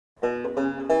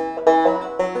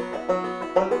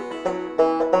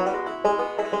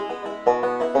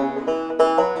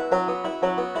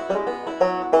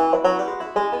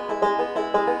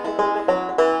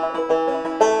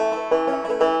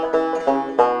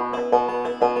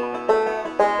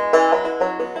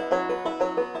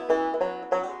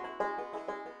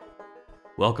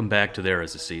Welcome back to There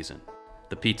Is a Season,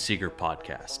 the Pete Seeger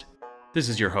podcast. This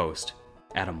is your host,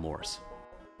 Adam Morse.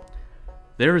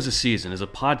 There Is a Season is a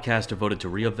podcast devoted to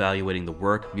reevaluating the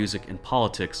work, music, and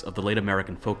politics of the late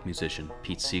American folk musician,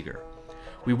 Pete Seeger.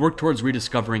 We work towards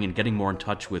rediscovering and getting more in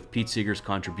touch with Pete Seeger's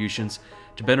contributions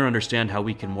to better understand how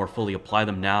we can more fully apply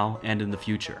them now and in the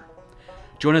future.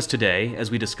 Join us today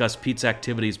as we discuss Pete's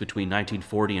activities between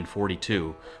 1940 and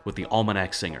 42 with the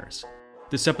Almanac Singers.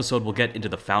 This episode will get into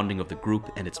the founding of the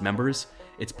group and its members,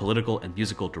 its political and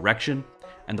musical direction,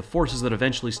 and the forces that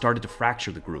eventually started to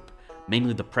fracture the group,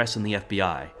 mainly the press and the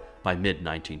FBI, by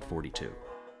mid-1942.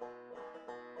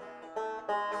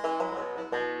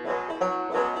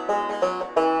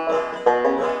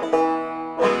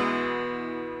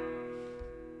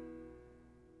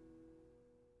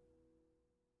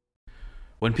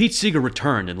 When Pete Seeger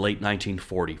returned in late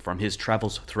 1940 from his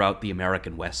travels throughout the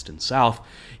American West and South,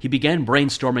 he began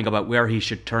brainstorming about where he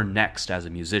should turn next as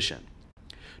a musician.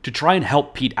 To try and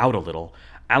help Pete out a little,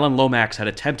 Alan Lomax had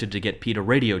attempted to get Pete a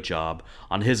radio job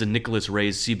on his and Nicholas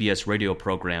Ray's CBS radio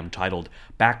program titled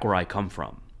Back Where I Come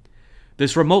From.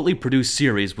 This remotely produced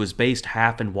series was based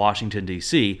half in Washington,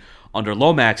 D.C., under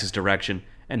Lomax's direction,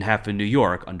 and half in New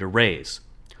York under Ray's.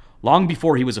 Long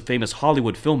before he was a famous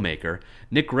Hollywood filmmaker,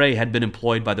 Nick Ray had been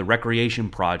employed by the Recreation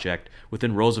Project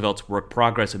within Roosevelt's Work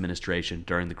Progress Administration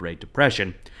during the Great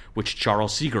Depression, which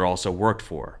Charles Seeger also worked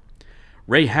for.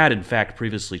 Ray had, in fact,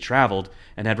 previously traveled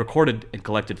and had recorded and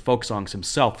collected folk songs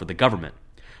himself for the government,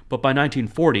 but by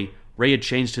 1940, Ray had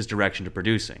changed his direction to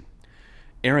producing.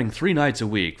 Airing 3 nights a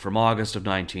week from August of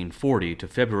 1940 to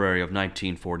February of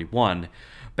 1941,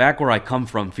 Back Where I Come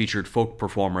From featured folk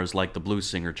performers like the blues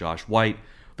singer Josh White,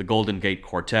 the Golden Gate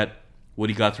Quartet,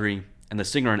 Woody Guthrie, and the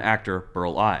singer and actor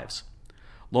Burl Ives.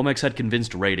 Lomax had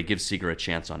convinced Ray to give Seeger a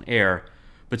chance on air,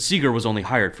 but Seeger was only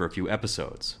hired for a few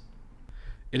episodes.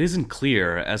 It isn't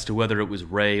clear as to whether it was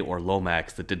Ray or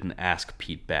Lomax that didn't ask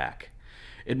Pete back.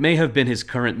 It may have been his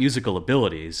current musical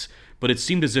abilities, but it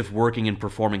seemed as if working and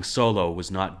performing solo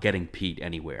was not getting Pete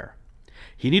anywhere.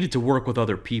 He needed to work with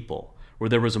other people, where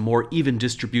there was a more even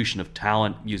distribution of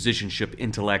talent, musicianship,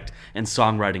 intellect, and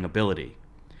songwriting ability.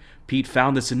 Pete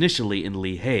found this initially in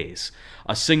Lee Hayes,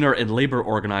 a singer and labor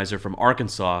organizer from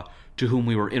Arkansas to whom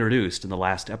we were introduced in the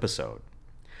last episode.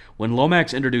 When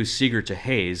Lomax introduced Seeger to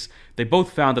Hayes, they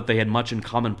both found that they had much in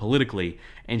common politically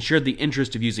and shared the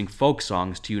interest of using folk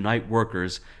songs to unite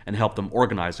workers and help them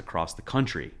organize across the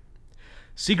country.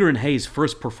 Seeger and Hayes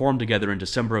first performed together in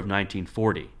December of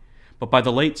 1940, but by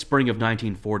the late spring of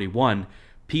 1941,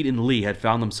 Pete and Lee had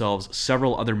found themselves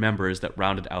several other members that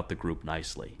rounded out the group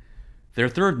nicely. Their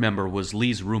third member was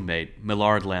Lee's roommate,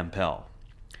 Millard Lampell.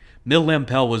 Mill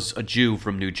Lampell was a Jew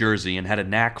from New Jersey and had a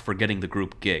knack for getting the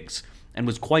group gigs, and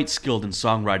was quite skilled in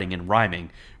songwriting and rhyming,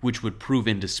 which would prove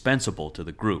indispensable to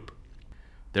the group.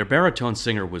 Their baritone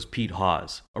singer was Pete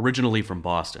Hawes, originally from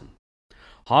Boston.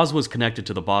 Hawes was connected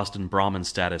to the Boston Brahmin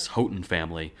status Houghton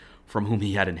family, from whom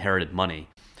he had inherited money,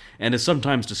 and is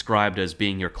sometimes described as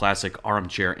being your classic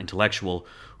armchair intellectual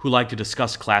who liked to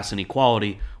discuss class and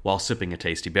equality while sipping a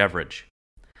tasty beverage.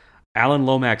 Alan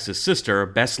Lomax's sister,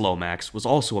 Bess Lomax, was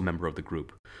also a member of the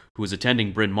group, who was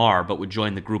attending Bryn Mawr but would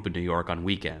join the group in New York on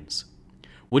weekends.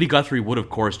 Woody Guthrie would of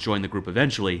course join the group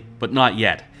eventually, but not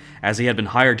yet, as he had been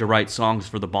hired to write songs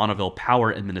for the Bonneville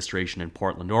Power Administration in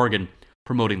Portland, Oregon,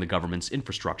 promoting the government's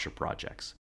infrastructure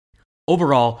projects.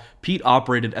 Overall, Pete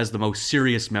operated as the most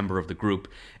serious member of the group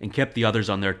and kept the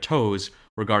others on their toes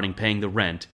regarding paying the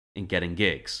rent and getting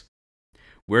gigs.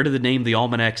 Where did the name the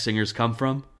Almanac Singers come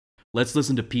from? Let's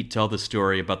listen to Pete tell the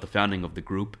story about the founding of the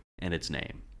group and its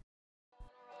name.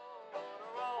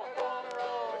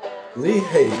 Lee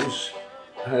Hayes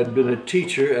had been a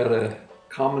teacher at a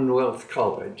Commonwealth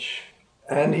college,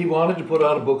 and he wanted to put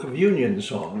out a book of Union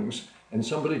songs, and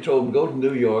somebody told him, go to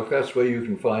New York, that's where you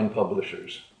can find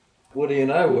publishers. Woody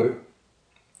and I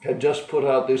had just put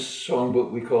out this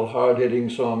songbook we call Hard-Hitting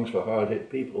Songs for Hard-Hit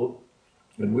People,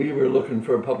 and we were looking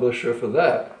for a publisher for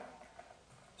that.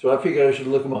 So I figured I should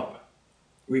look them up.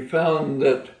 We found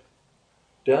that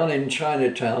down in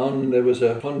Chinatown, there was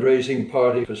a fundraising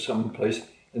party for some place,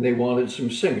 and they wanted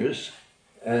some singers.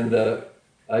 And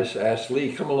I asked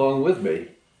Lee, come along with me,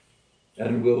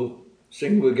 and we'll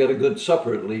get a good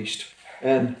supper at least.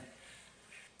 And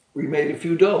we made a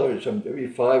few dollars, maybe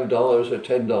 $5 or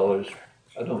 $10.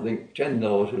 I don't think $10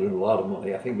 was a lot of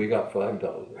money. I think we got $5.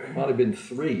 It might have been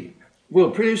 $3. Well,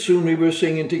 pretty soon we were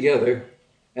singing together,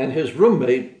 and his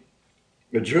roommate,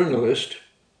 a journalist,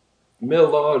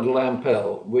 Millard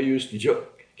Lampell, we used to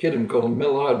kid him, call him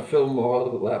Millard Fillmore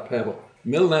Lampell.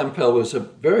 Mill Lampell was a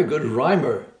very good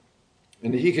rhymer,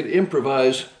 and he could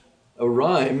improvise a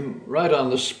rhyme right on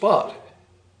the spot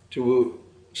to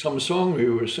some song we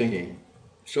were singing.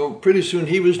 So pretty soon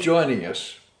he was joining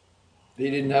us.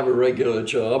 He didn't have a regular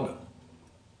job.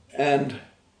 And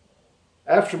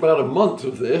after about a month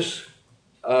of this,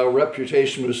 our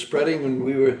reputation was spreading when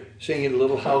we were singing at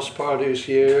little house parties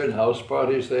here and house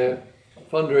parties there,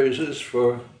 fundraisers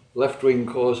for left-wing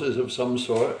causes of some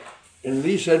sort. And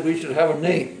Lee said we should have a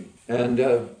name. And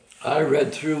I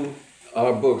read through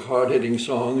our book, Hard-Hitting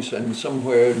Songs, and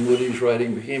somewhere in Woody's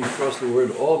writing we came across the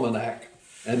word almanac.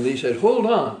 And Lee said, hold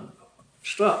on,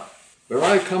 stop. Where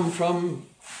I come from,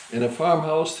 in a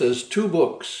farmhouse, there's 2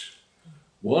 books.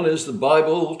 One is the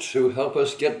Bible to help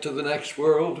us get to the next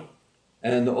world,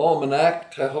 and the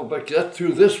almanac to help us get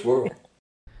through this world.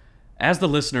 As the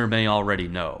listener may already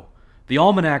know, the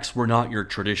Almanacs were not your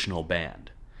traditional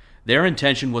band. Their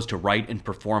intention was to write and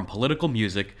perform political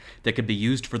music that could be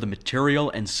used for the material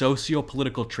and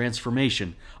socio-political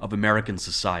transformation of American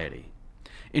society.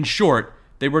 In short,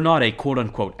 they were not a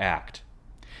quote-unquote act.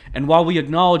 And while we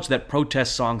acknowledge that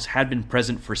protest songs had been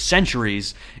present for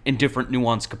centuries in different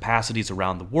nuanced capacities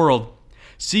around the world,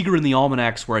 Seeger and the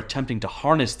Almanacs were attempting to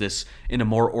harness this in a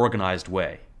more organized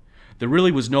way. There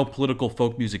really was no political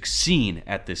folk music scene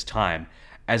at this time,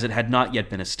 as it had not yet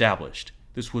been established.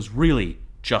 This was really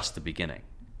just the beginning.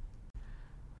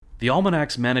 The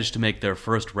Almanacs managed to make their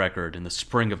first record in the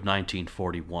spring of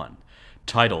 1941,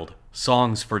 titled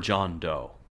Songs for John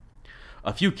Doe.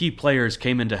 A few key players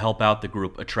came in to help out the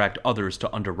group attract others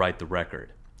to underwrite the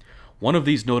record. One of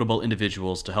these notable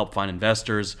individuals to help find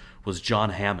investors was John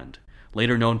Hammond,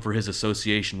 later known for his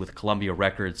association with Columbia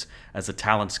Records as a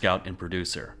talent scout and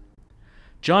producer.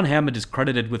 John Hammond is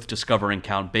credited with discovering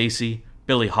Count Basie,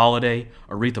 Billie Holiday,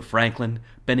 Aretha Franklin,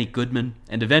 Benny Goodman,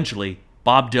 and eventually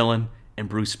Bob Dylan and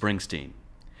Bruce Springsteen.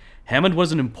 Hammond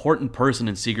was an important person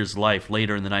in Seeger's life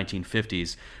later in the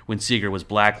 1950s when Seeger was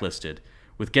blacklisted,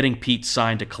 with getting Pete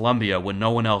signed to Columbia when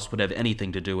no one else would have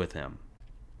anything to do with him.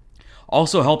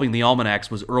 Also helping the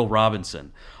Almanacs was Earl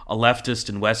Robinson, a leftist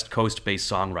and West Coast-based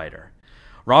songwriter.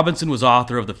 Robinson was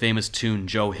author of the famous tune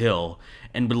Joe Hill,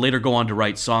 and would later go on to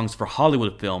write songs for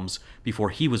Hollywood films before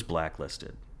he was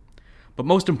blacklisted. But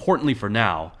most importantly for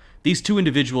now, these 2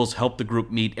 individuals helped the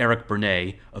group meet Eric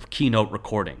Bernay of Keynote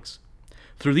Recordings.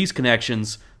 Through these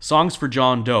connections, Songs for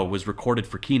John Doe was recorded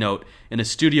for Keynote in a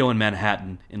studio in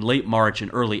Manhattan in late March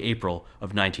and early April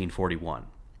of 1941.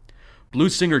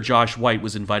 Blues singer Josh White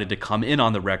was invited to come in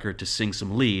on the record to sing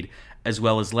some lead, as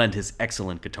well as lend his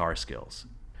excellent guitar skills.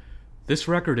 This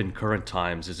record in current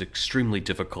times is extremely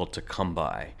difficult to come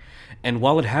by, and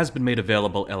while it has been made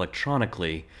available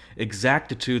electronically,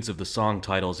 exactitudes of the song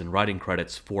titles and writing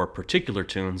credits for particular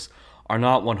tunes are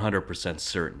not 100%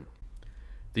 certain.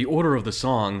 The order of the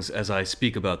songs, as I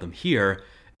speak about them here,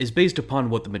 is based upon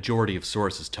what the majority of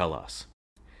sources tell us.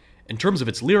 In terms of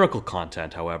its lyrical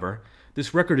content, however,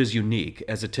 this record is unique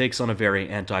as it takes on a very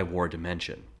anti-war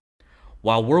dimension.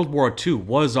 While World War II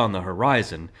was on the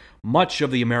horizon, much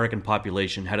of the American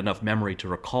population had enough memory to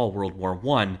recall World War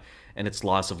I and its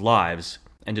loss of lives,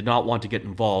 and did not want to get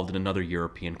involved in another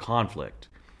European conflict.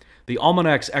 The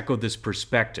Almanacs echoed this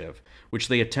perspective, which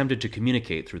they attempted to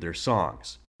communicate through their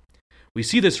songs. We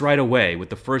see this right away with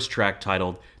the first track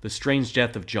titled The Strange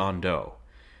Death of John Doe.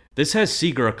 This has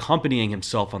Seeger accompanying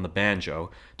himself on the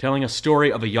banjo, telling a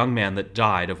story of a young man that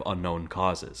died of unknown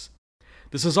causes.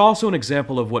 This is also an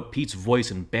example of what Pete's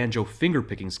voice and banjo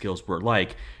finger-picking skills were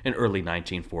like in early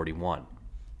 1941.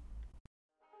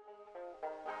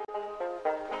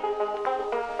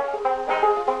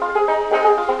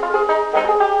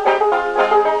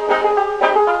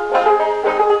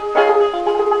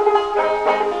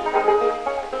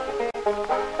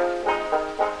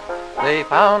 They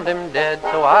found him dead,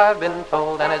 so I've been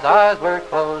told, and his eyes were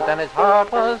closed, and his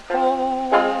heart was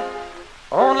cold.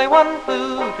 Only one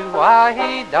clue to why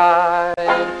he died,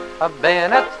 a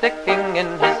bayonet sticking in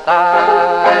his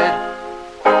side.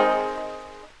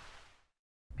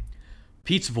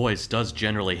 Pete's voice does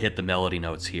generally hit the melody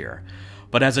notes here,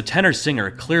 but as a tenor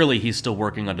singer, clearly he's still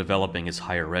working on developing his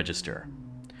higher register.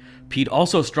 Pete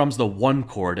also strums the 1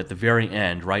 chord at the very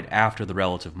end right after the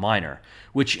relative minor,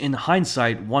 which in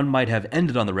hindsight one might have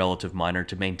ended on the relative minor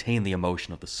to maintain the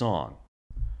emotion of the song.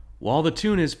 While the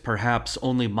tune is perhaps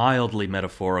only mildly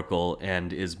metaphorical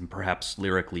and is perhaps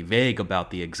lyrically vague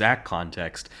about the exact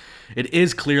context, it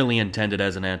is clearly intended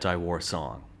as an anti-war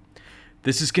song.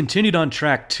 This is continued on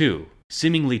track 2,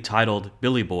 seemingly titled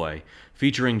Billy Boy,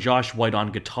 featuring Josh White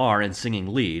on guitar and singing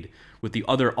lead, with the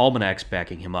other Almanacs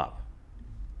backing him up.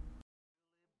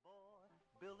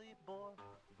 Billy boy,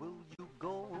 will you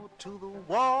go to the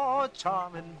war,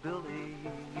 charming Billy.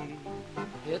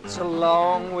 It's a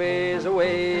long ways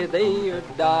away, they are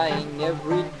dying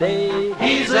every day.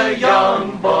 He's a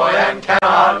young boy and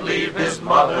cannot leave his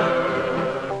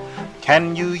mother.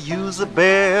 Can you use a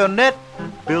bayonet,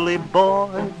 Billy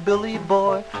boy, Billy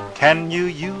boy? Can you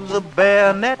use a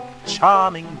bayonet,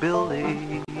 charming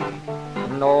Billy?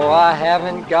 No, I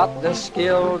haven't got the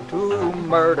skill to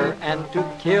murder and to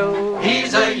kill.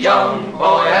 He's a young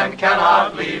boy and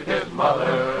cannot leave his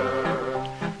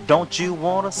mother. Don't you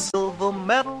want a silver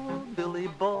medal, Billy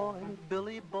boy,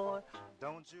 Billy boy?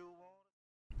 Don't you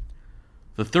want...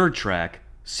 The third track,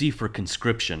 C for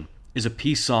Conscription, is a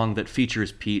peace song that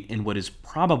features Pete in what is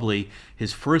probably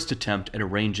his first attempt at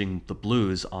arranging the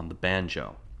blues on the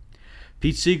banjo.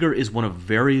 Pete Seeger is one of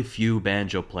very few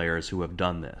banjo players who have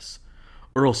done this.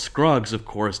 Earl Scruggs, of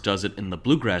course, does it in the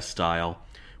bluegrass style,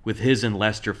 with his and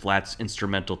Lester Flatt's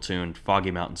instrumental tune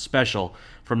Foggy Mountain Special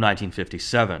from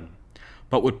 1957.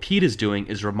 But what Pete is doing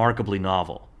is remarkably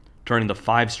novel, turning the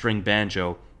 5-string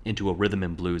banjo into a rhythm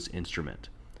and blues instrument,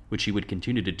 which he would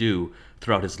continue to do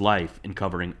throughout his life in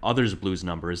covering others' blues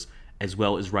numbers as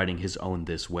well as writing his own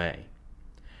this way.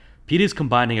 Pete is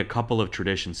combining a couple of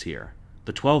traditions here,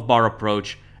 the 12-bar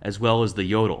approach as well as the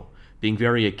yodel, being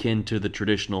very akin to the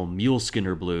traditional Mule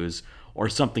Skinner blues or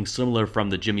something similar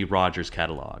from the Jimmy Rogers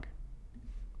catalog.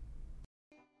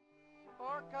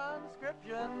 For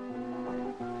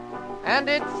conscription, and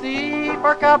it's C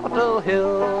for Capitol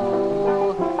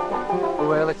Hill.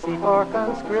 Well, it's C for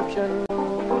conscription,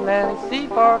 and it's C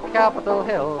for Capitol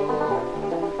Hill.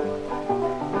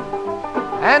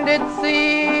 And it's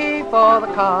C for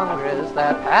the Congress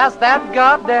that passed that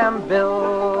goddamn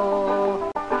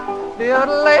bill. I'd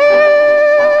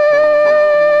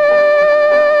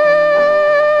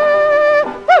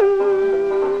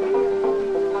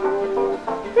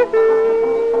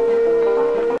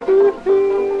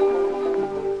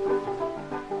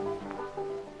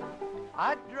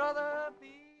rather be...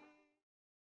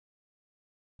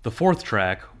 The fourth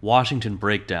track, Washington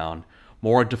Breakdown,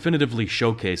 more definitively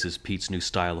showcases Pete's new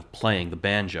style of playing the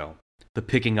banjo, the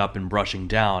picking up and brushing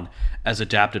down as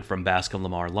adapted from Bascom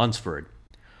Lamar Lunsford.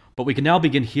 But we can now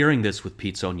begin hearing this with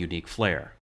Pete's own unique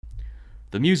flair.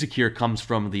 The music here comes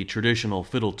from the traditional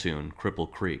fiddle tune, Cripple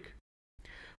Creek.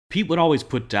 Pete would always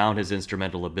put down his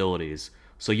instrumental abilities,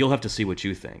 so you'll have to see what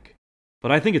you think.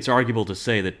 But I think it's arguable to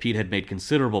say that Pete had made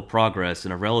considerable progress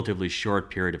in a relatively short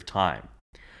period of time.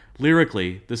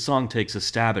 Lyrically, this song takes a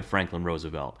stab at Franklin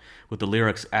Roosevelt, with the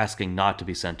lyrics asking not to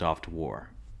be sent off to war.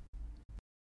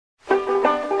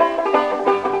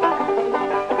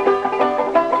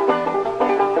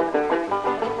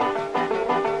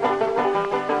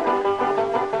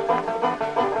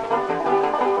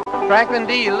 Franklin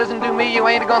D, listen to me, you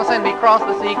ain't gonna send me cross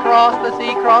the sea, cross the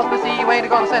sea, cross the sea, you ain't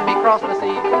gonna send me cross the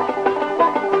sea.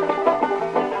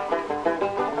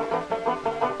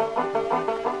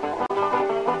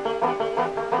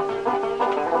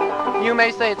 You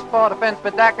may say it's for defense,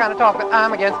 but that kind of talk that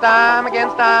I'm against that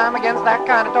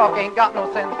kind of talk ain't got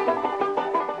no sense.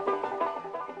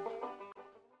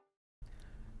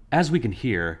 As we can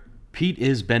hear, Pete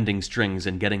is bending strings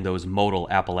and getting those modal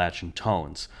Appalachian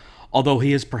tones, although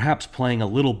he is perhaps playing a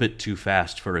little bit too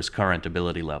fast for his current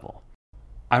ability level.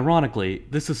 Ironically,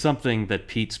 this is something that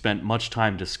Pete spent much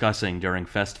time discussing during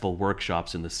festival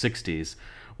workshops in the 60s,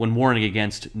 when warning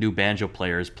against new banjo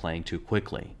players playing too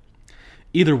quickly.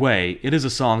 Either way, it is a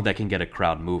song that can get a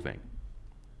crowd moving.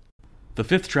 The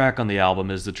fifth track on the album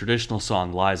is the traditional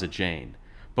song Liza Jane,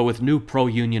 but with new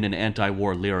pro-union and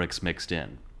anti-war lyrics mixed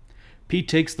in. Pete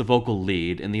takes the vocal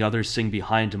lead and the others sing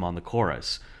behind him on the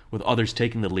chorus, with others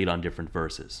taking the lead on different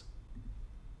verses.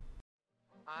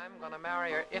 I'm gonna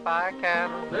marry her if I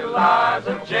can. Little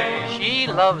Liza Jane, She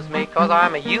loves me 'cause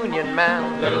I'm a union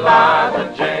man. little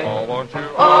Liza Jane. Oh, won't you?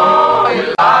 Oh,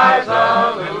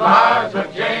 Eliza, little Liza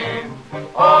Jane.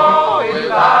 Oh,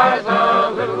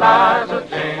 Eliza, little Liza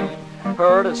Jane.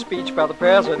 Heard a speech by the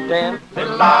president,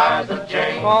 Little Liza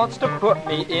Jane. wants to put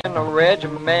me in a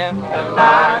regiment. Little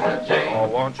Liza Jane. Oh,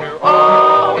 won't you?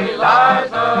 Oh,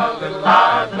 Eliza, little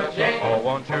Liza Jane. Oh,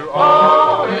 won't you?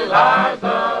 Oh,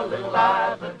 Eliza, little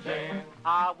Liza Jane.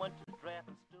 I went to the draft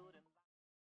and stood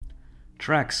in...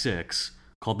 Track 6,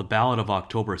 called The Ballad of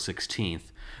October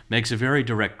 16th, makes a very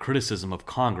direct criticism of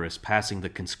Congress passing the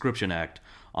Conscription Act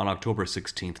on October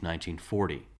 16,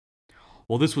 1940.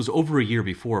 While this was over a year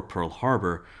before Pearl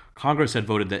Harbor, Congress had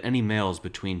voted that any males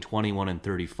between 21 and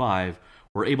 35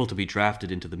 were able to be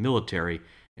drafted into the military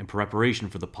in preparation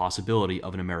for the possibility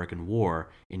of an American war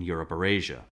in Europe or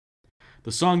Asia.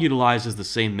 The song utilizes the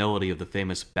same melody of the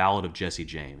famous Ballad of Jesse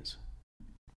James.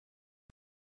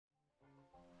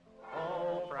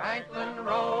 Franklin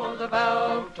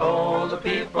Roosevelt told the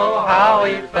people how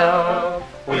he felt.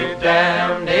 We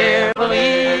damn near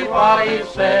believe what he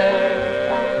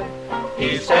said.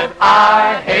 He said,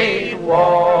 I hate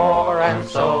war, and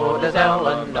so does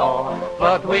Eleanor,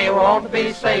 but we won't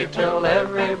be safe till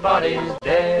everybody's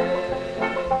dead.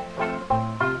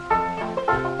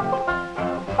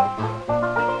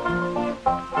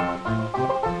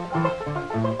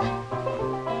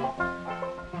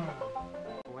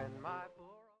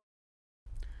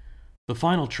 The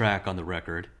final track on the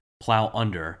record, Plow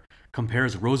Under,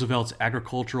 compares Roosevelt's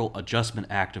Agricultural Adjustment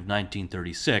Act of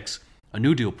 1936, a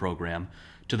New Deal program,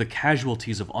 to the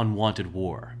casualties of unwanted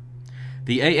war.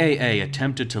 The AAA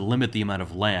attempted to limit the amount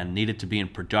of land needed to be in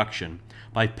production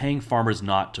by paying farmers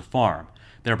not to farm,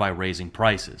 thereby raising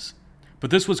prices.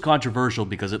 But this was controversial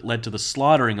because it led to the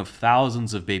slaughtering of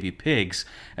thousands of baby pigs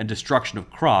and destruction of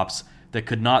crops that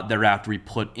could not thereafter be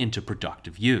put into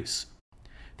productive use.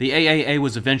 The AAA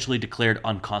was eventually declared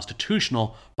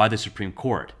unconstitutional by the Supreme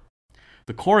Court.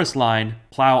 The chorus line,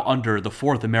 Plow Under the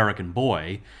Fourth American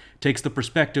Boy, takes the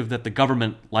perspective that the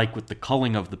government, like with the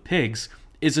culling of the pigs,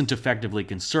 isn't effectively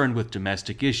concerned with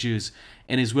domestic issues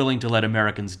and is willing to let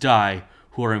Americans die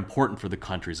who are important for the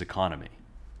country's economy.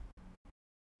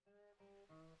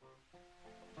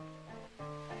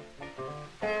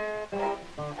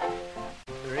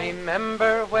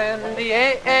 Remember when the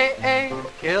AAA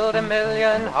killed 1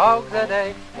 million hogs a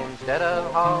day? Instead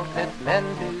of hogs, it's men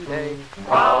today.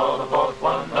 Plow the fourth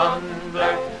one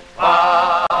under,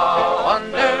 plow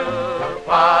under,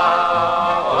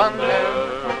 plow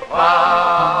under,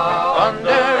 plow under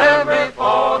every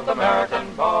fourth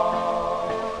American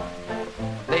boy.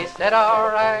 They said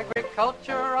our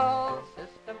agricultural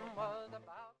system was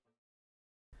about...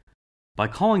 By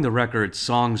calling the record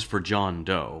Songs for John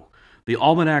Doe, the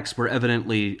Almanacs were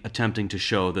evidently attempting to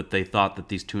show that they thought that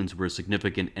these tunes were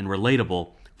significant and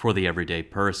relatable for the everyday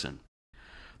person.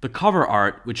 The cover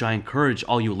art, which I encourage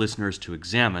all you listeners to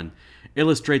examine,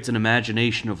 illustrates an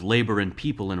imagination of labor and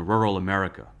people in rural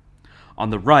America. On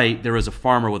the right, there is a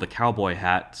farmer with a cowboy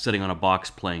hat sitting on a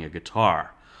box playing a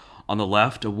guitar. On the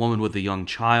left, a woman with a young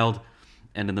child,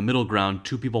 and in the middle ground,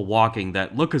 two people walking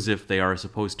that look as if they are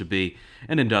supposed to be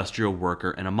an industrial worker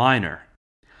and a miner.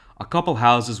 A couple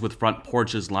houses with front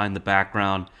porches line the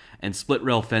background, and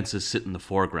split-rail fences sit in the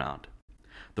foreground.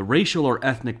 The racial or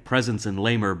ethnic presence in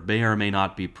labor may or may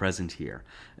not be present here,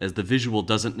 as the visual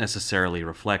doesn't necessarily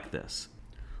reflect this.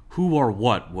 Who or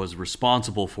what was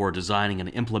responsible for designing and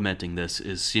implementing this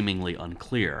is seemingly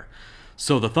unclear,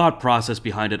 so the thought process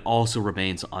behind it also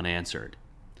remains unanswered.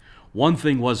 One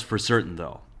thing was for certain,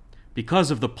 though. Because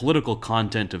of the political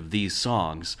content of these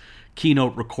songs,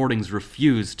 Keynote Recordings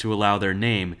refused to allow their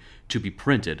name to be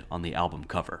printed on the album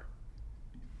cover.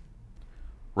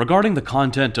 Regarding the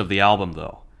content of the album,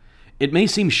 though, it may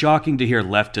seem shocking to hear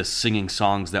leftists singing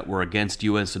songs that were against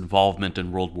U.S. involvement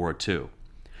in World War II.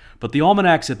 But the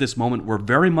Almanacs at this moment were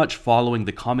very much following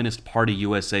the Communist Party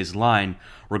USA's line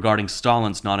regarding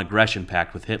Stalin's non-aggression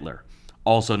pact with Hitler,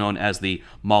 also known as the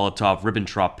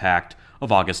Molotov-Ribbentrop Pact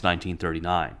of August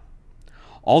 1939.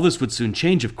 All this would soon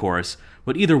change, of course,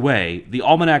 but either way, the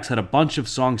Almanacs had a bunch of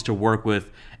songs to work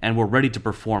with and were ready to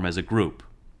perform as a group.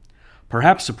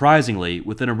 Perhaps surprisingly,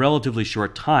 within a relatively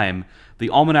short time, the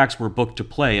Almanacs were booked to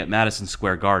play at Madison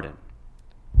Square Garden.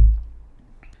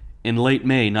 In late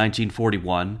May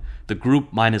 1941, the group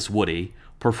minus Woody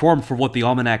performed for what the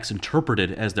Almanacs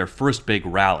interpreted as their first big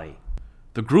rally.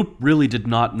 The group really did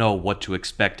not know what to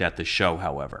expect at the show,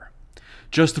 however.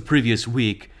 Just the previous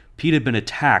week, Pete had been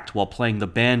attacked while playing the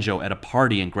banjo at a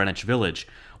party in Greenwich Village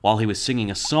while he was singing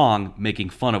a song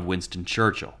making fun of Winston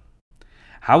Churchill.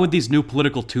 How would these new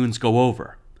political tunes go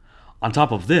over? On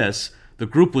top of this, the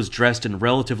group was dressed in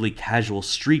relatively casual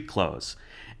street clothes,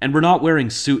 and were not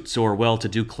wearing suits or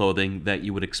well-to-do clothing that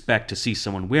you would expect to see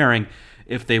someone wearing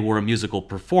if they were a musical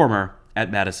performer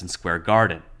at Madison Square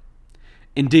Garden.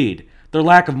 Indeed, their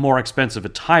lack of more expensive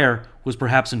attire was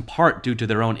perhaps in part due to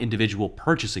their own individual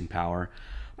purchasing power,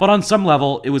 but on some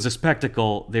level, it was a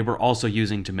spectacle they were also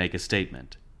using to make a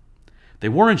statement. They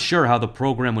weren't sure how the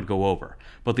program would go over,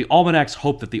 but the Almanacs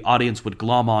hoped that the audience would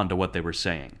glom on to what they were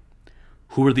saying.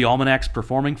 Who were the Almanacs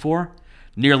performing for?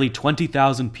 Nearly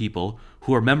 20,000 people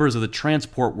who are members of the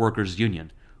Transport Workers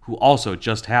Union, who also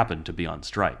just happened to be on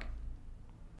strike.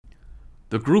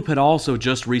 The group had also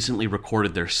just recently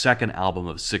recorded their second album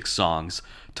of 6 songs,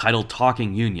 titled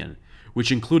Talking Union,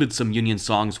 which included some Union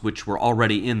songs which were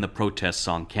already in the protest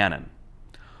song canon.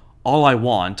 All I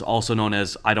Want, also known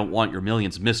as I Don't Want Your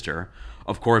Millions, Mister,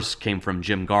 of course came from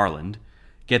Jim Garland.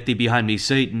 Get Thee Behind Me,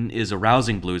 Satan is a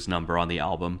rousing blues number on the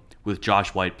album, with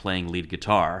Josh White playing lead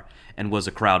guitar, and was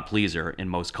a crowd pleaser in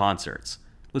most concerts.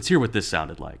 Let's hear what this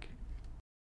sounded like.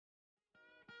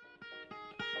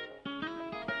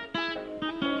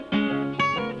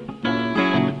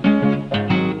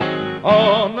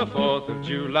 On the 4th of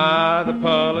July, the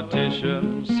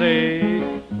politicians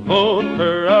say, vote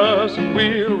for us and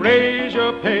we'll raise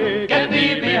your pay. Get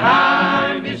thee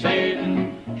behind me,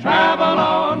 Satan, travel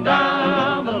on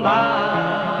down the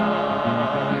line.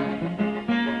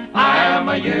 I am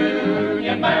a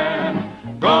union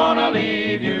man, gonna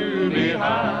leave you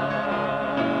behind.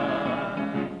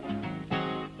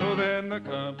 So then the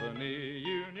company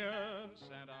union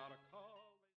sent out a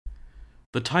call.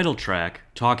 The title track,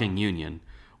 Talking Union,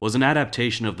 was an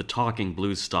adaptation of the talking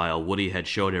blues style Woody had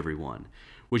showed everyone,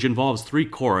 which involves 3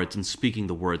 chords and speaking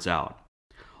the words out.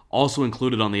 Also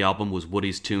included on the album was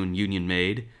Woody's tune Union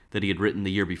Maid, that he had written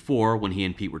the year before when he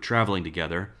and Pete were traveling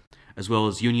together, as well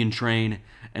as Union Train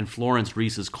and Florence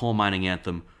Reese's coal mining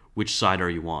anthem, Which Side Are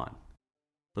You On?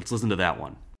 Let's listen to that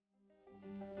one.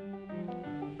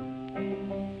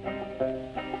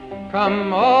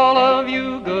 Come all of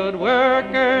you good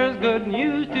workers, good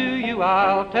news to you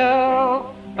I'll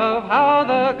tell, of how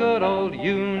the good old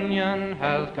Union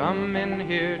has come in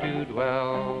here to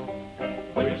dwell.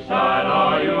 Which side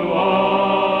are you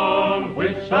on?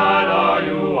 Which side are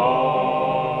you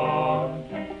on?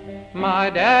 My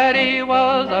daddy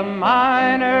was a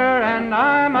miner and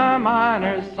I'm a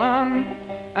miner's son,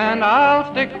 and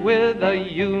I'll stick with the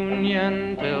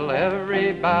Union till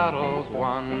every battle's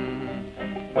won.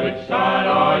 Which side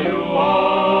are you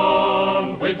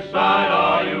on? Which side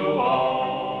are you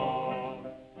on?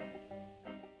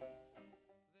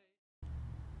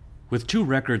 With 2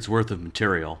 records worth of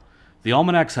material, the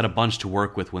Almanacs had a bunch to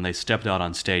work with when they stepped out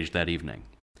on stage that evening.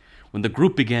 When the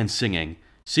group began singing,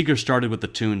 Seeger started with the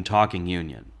tune Talking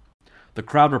Union. The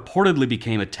crowd reportedly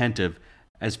became attentive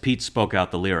as Pete spoke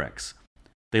out the lyrics.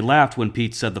 They laughed when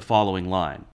Pete said the following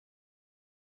line.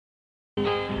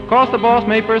 Course the boss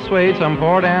may persuade some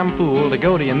poor damn fool to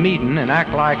go to your meeting and act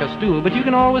like a stool, but you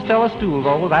can always tell a stool,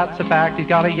 oh, that's a fact. He's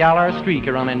got a yaller streak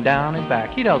running down his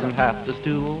back. He doesn't have to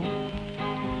stool.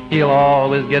 He'll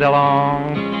always get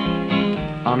along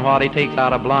on what he takes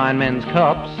out of blind men's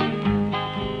cups.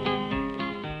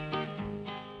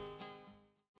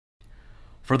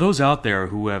 For those out there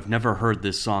who have never heard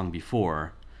this song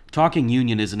before, Talking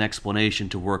Union is an explanation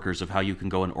to workers of how you can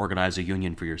go and organize a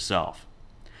union for yourself.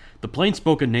 The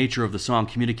plain-spoken nature of the song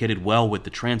communicated well with the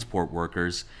transport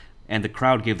workers, and the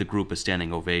crowd gave the group a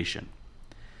standing ovation.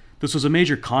 This was a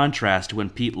major contrast to when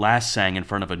Pete last sang in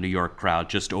front of a New York crowd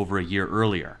just over a year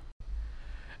earlier.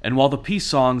 And while the peace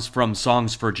songs from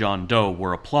Songs for John Doe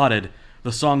were applauded,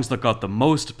 the songs that got the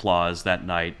most applause that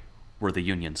night were the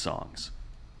Union songs.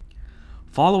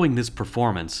 Following this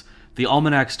performance, the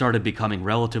Almanac started becoming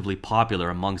relatively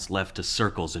popular amongst leftist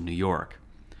circles in New York.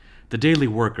 The Daily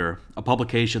Worker, a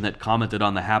publication that commented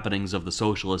on the happenings of the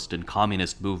socialist and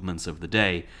communist movements of the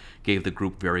day, gave the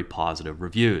group very positive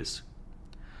reviews.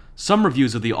 Some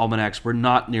reviews of the Almanacs were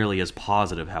not nearly as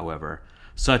positive, however,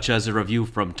 such as a review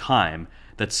from Time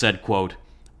that said, quote,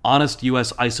 honest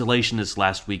U.S. isolationists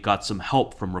last week got some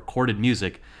help from recorded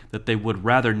music that they would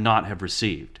rather not have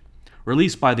received.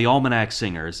 Released by the Almanac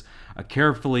Singers, a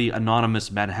carefully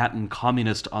anonymous Manhattan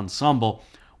communist ensemble,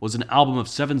 was an album of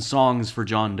 7 songs for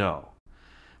John Doe.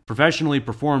 Professionally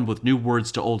performed with new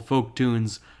words to old folk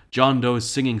tunes, John Doe's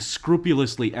singing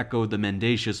scrupulously echoed the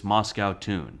mendacious Moscow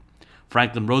tune.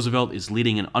 Franklin Roosevelt is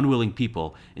leading an unwilling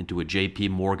people into a J.P.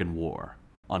 Morgan war,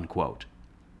 unquote.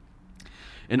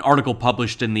 An article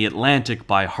published in The Atlantic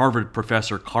by Harvard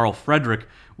professor Carl Frederick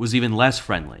was even less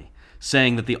friendly,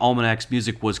 saying that the Almanac's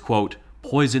music was, quote,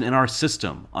 poison in our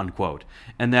system, unquote,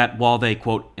 and that while they,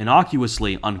 quote,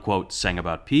 innocuously, unquote, sang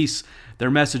about peace, their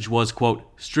message was, quote,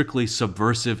 strictly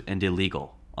subversive and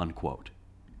illegal, unquote.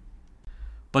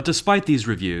 But despite these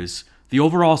reviews, the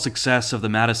overall success of the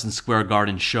Madison Square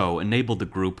Garden show enabled the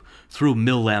group, through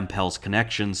Mill Lampell's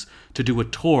connections, to do a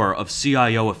tour of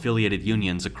CIO-affiliated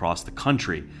unions across the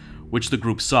country, which the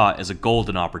group saw as a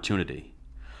golden opportunity.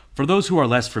 For those who are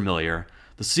less familiar,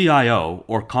 the CIO,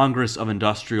 or Congress of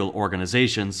Industrial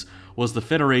Organizations, was the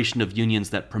federation of unions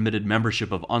that permitted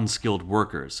membership of unskilled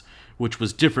workers, which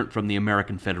was different from the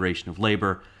American Federation of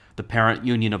Labor, the parent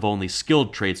union of only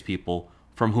skilled tradespeople,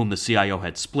 from whom the CIO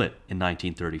had split in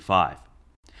 1935.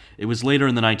 It was later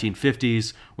in the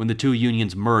 1950s when the two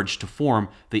unions merged to form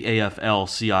the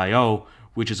AFL-CIO,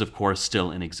 which is of course still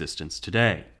in existence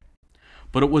today.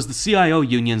 But it was the CIO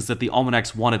unions that the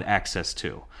Almanacs wanted access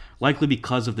to, likely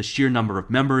because of the sheer number of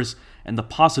members and the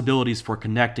possibilities for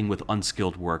connecting with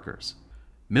unskilled workers.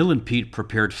 Mill and Pete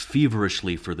prepared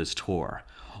feverishly for this tour,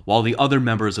 while the other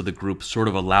members of the group sort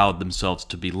of allowed themselves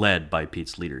to be led by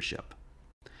Pete's leadership.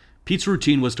 Pete's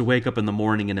routine was to wake up in the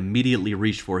morning and immediately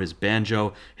reach for his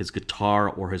banjo, his guitar,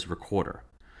 or his recorder.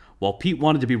 While Pete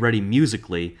wanted to be ready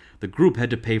musically, the group had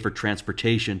to pay for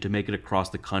transportation to make it across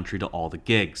the country to all the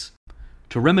gigs.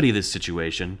 To remedy this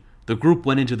situation, the group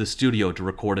went into the studio to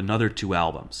record another 2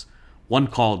 albums, one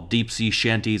called Deep Sea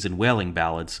Shanties and Whaling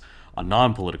Ballads, a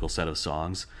non-political set of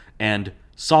songs, and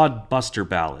Sod Buster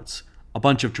Ballads, a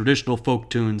bunch of traditional folk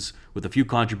tunes with a few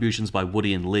contributions by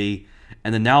Woody and Lee,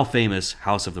 and the now famous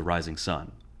House of the Rising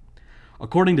Sun.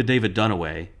 According to David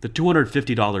Dunaway, the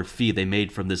 $250 fee they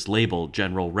made from this label,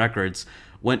 General Records,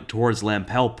 went towards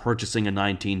Lampell purchasing a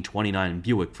 1929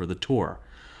 Buick for the tour,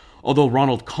 although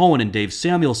Ronald Cohen and Dave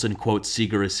Samuelson quote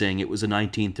Seeger as saying it was a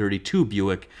 1932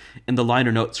 Buick in the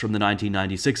liner notes from the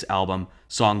 1996 album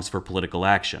Songs for Political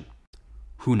Action.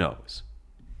 Who knows?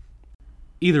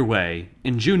 Either way,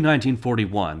 in June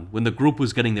 1941, when the group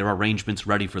was getting their arrangements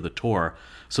ready for the tour,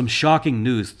 some shocking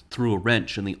news threw a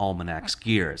wrench in the Almanac's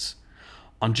gears.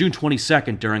 On June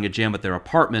 22nd, during a jam at their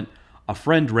apartment, a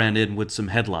friend ran in with some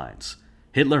headlines.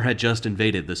 Hitler had just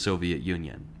invaded the Soviet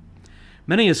Union.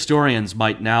 Many historians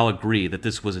might now agree that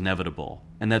this was inevitable,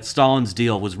 and that Stalin's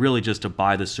deal was really just to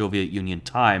buy the Soviet Union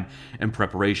time in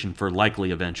preparation for likely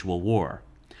eventual war.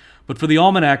 But for the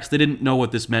Almanacs, they didn't know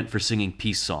what this meant for singing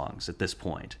peace songs at this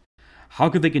point. How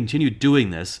could they continue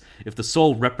doing this if the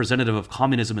sole representative of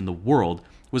communism in the world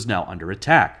was now under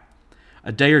attack?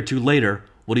 A day or two later,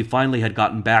 Woody finally had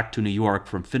gotten back to New York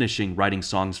from finishing writing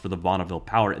songs for the Bonneville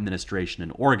Power Administration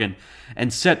in Oregon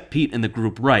and set Pete and the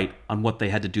group right on what they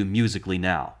had to do musically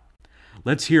now.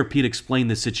 Let's hear Pete explain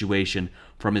this situation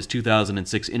from his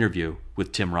 2006 interview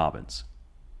with Tim Robbins.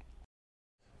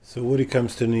 So Woody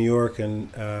comes to New York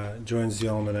and joins the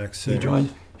Almanac Singers.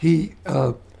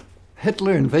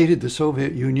 Hitler invaded the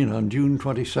Soviet Union on June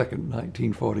 22nd,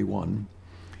 1941,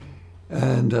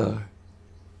 and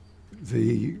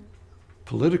the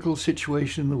political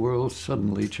situation in the world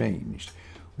suddenly changed.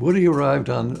 Woody arrived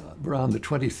on around the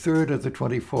 23rd or the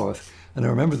 24th, and I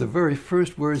remember the very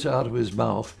first words out of his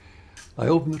mouth. I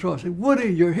opened the door and said,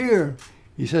 "Woody, you're here."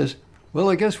 He says, "Well,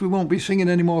 I guess we won't be singing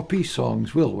any more peace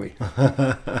songs, will we?"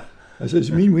 I says,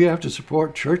 "You mean we have to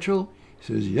support Churchill?"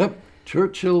 He says, "Yep,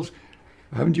 Churchill's,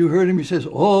 haven't you heard him?" He says,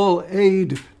 "All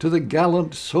aid to the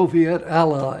gallant Soviet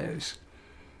allies."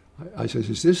 I says,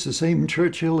 "Is this the same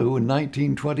Churchill who in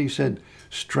 1920 said,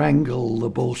 'Strangle the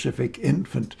Bolshevik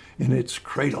infant in its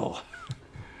cradle'?"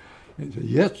 He said,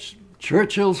 "Yes,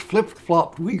 Churchill's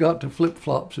flip-flopped. We got to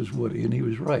flip-flop," says Woody, and he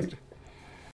was right.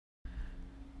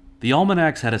 The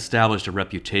Almanacs had established a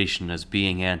reputation as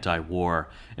being anti-war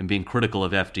and being critical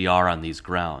of FDR on these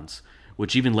grounds,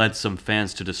 which even led some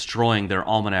fans to destroying their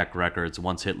Almanac records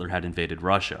once Hitler had invaded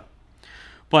Russia.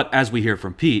 But as we hear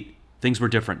from Pete, things were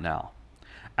different now.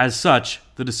 As such,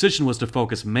 the decision was to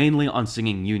focus mainly on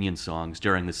singing Union songs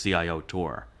during the CIO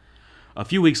tour. A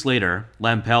few weeks later,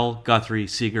 Lampell, Guthrie,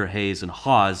 Seeger, Hayes, and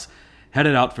Hawes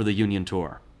headed out for the Union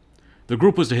tour. The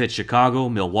group was to hit Chicago,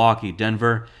 Milwaukee,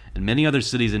 Denver, and many other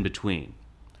cities in between.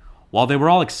 While they were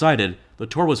all excited, the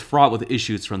tour was fraught with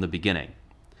issues from the beginning.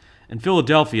 In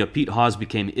Philadelphia, Pete Hawes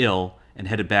became ill and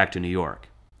headed back to New York.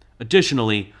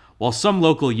 Additionally, while some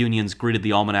local unions greeted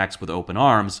the Almanacs with open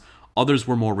arms, others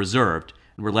were more reserved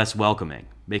and were less welcoming,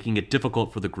 making it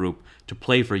difficult for the group to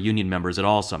play for union members at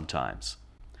all sometimes.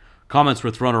 Comments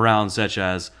were thrown around such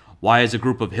as, "Why is a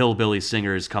group of hillbilly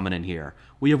singers coming in here?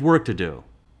 We have work to do."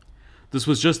 This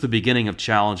was just the beginning of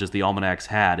challenges the Almanacs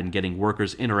had in getting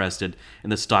workers interested in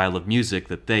the style of music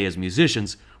that they, as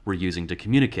musicians, were using to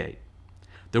communicate.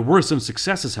 There were some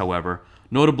successes, however,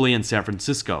 notably in San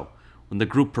Francisco, when the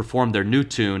group performed their new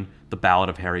tune, The Ballad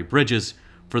of Harry Bridges,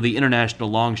 for the International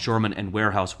Longshoremen and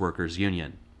Warehouse Workers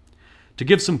Union. To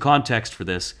give some context for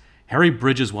this, Harry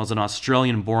Bridges was an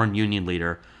Australian-born union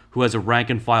leader who, as a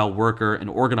rank-and-file worker and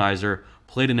organizer,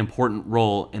 played an important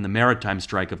role in the maritime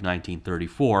strike of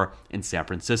 1934 in San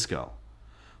Francisco.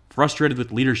 Frustrated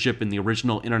with leadership in the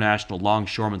original International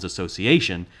Longshoremen's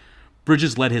Association,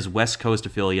 Bridges led his West Coast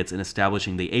affiliates in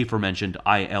establishing the aforementioned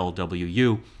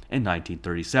ILWU in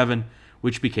 1937,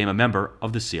 which became a member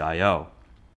of the CIO.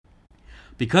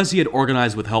 Because he had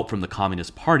organized with help from the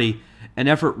Communist Party, an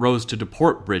effort rose to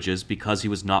deport Bridges because he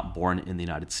was not born in the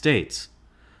United States.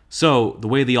 So, the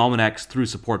way the Almanacs threw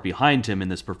support behind him in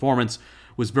this performance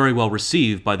was very well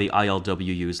received by the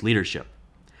ILWU's leadership.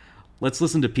 Let's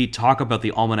listen to Pete talk about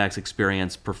the Almanac's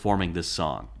experience performing this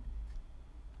song.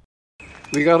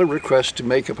 We got a request to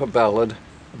make up a ballad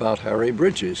about Harry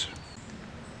Bridges.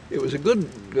 It was a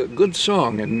good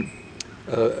song, and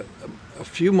a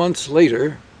few months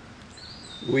later,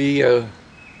 we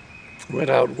went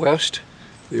out west,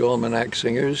 the Almanac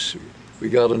Singers. We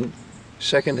got a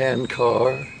second-hand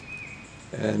car,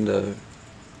 and the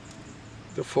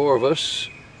four of us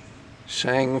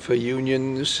sang for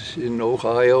unions in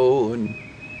Ohio and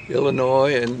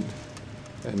Illinois and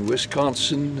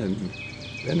Wisconsin, and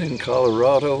then in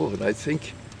Colorado, and I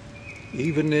think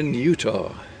even in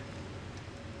Utah.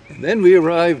 And then we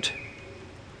arrived,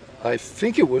 I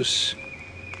think it was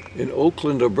in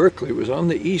Oakland or Berkeley. It was on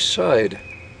the east side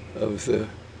of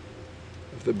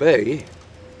the bay,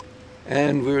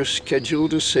 and we were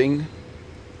scheduled to sing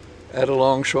at a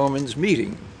longshoremen's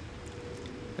meeting.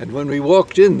 And when we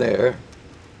walked in there,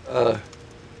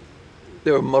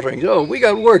 they were muttering, "Oh, we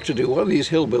got work to do. What are these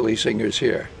hillbilly singers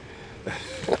here?"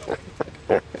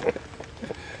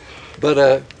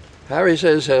 But Harry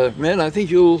says, "Men, I think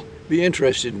you'll be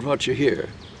interested in what you hear."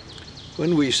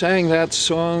 When we sang that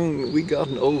song, we got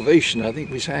an ovation. I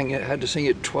think we had to sing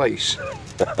it twice.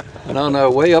 And on our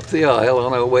way up the aisle,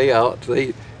 on our way out,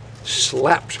 they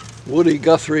slapped Woody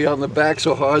Guthrie on the back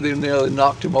so hard they nearly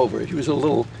knocked him over. He was a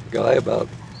little guy, about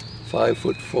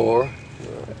 5'4".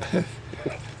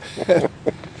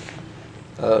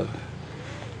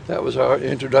 That was our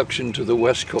introduction to the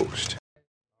West Coast.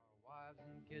 Wives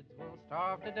and kids will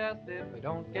starve to death if we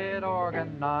don't get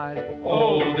organized.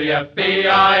 Oh, the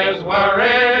FBI is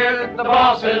worried, the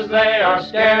bosses, they are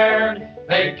scared.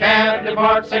 They can't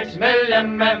deport 6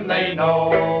 million men, they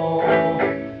know.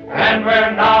 And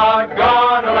we're not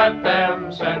gonna let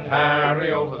them send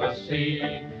Harry over the sea.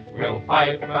 We'll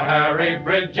fight for Harry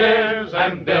Bridges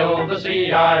and build the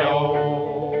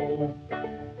CIO.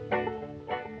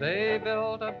 They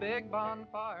built a big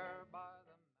bonfire by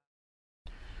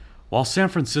the... While San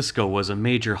Francisco was a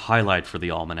major highlight for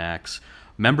the Almanacs,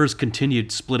 members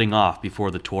continued splitting off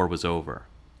before the tour was over.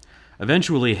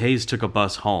 Eventually, Hayes took a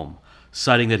bus home,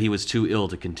 citing that he was too ill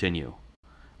to continue.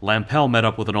 Lampell met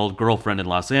up with an old girlfriend in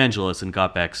Los Angeles and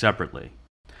got back separately.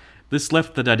 This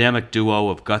left the dynamic duo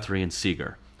of Guthrie and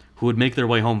Seeger, who would make their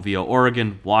way home via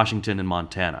Oregon, Washington, and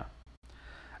Montana.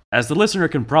 As the listener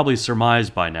can probably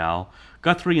surmise by now,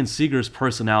 Guthrie and Seeger's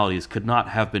personalities could not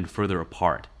have been further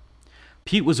apart.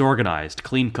 Pete was organized,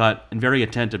 clean-cut, and very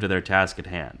attentive to their task at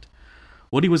hand.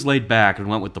 Woody was laid back and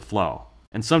went with the flow,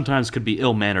 and sometimes could be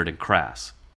ill-mannered and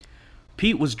crass.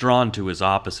 Pete was drawn to his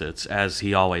opposites, as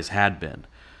he always had been.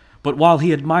 But while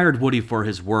he admired Woody for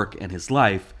his work and his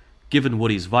life, given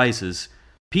Woody's vices,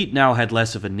 Pete now had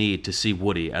less of a need to see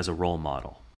Woody as a role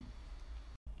model.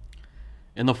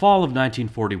 In the fall of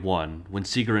 1941, when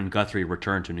Seeger and Guthrie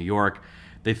returned to New York,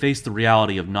 they faced the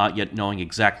reality of not yet knowing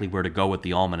exactly where to go with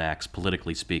the Almanacs,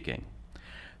 politically speaking.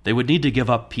 They would need to give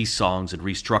up peace songs and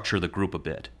restructure the group a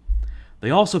bit. They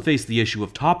also faced the issue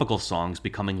of topical songs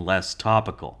becoming less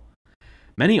topical.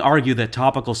 Many argue that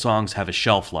topical songs have a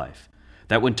shelf life,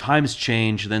 that when times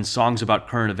change, then songs about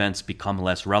current events become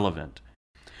less relevant.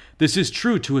 This is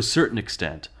true to a certain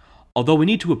extent, although we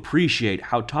need to appreciate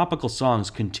how topical songs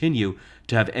continue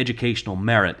to have educational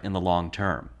merit in the long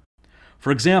term.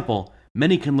 For example,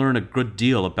 many can learn a good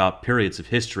deal about periods of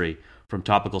history from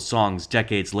topical songs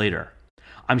decades later.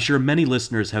 I'm sure many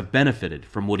listeners have benefited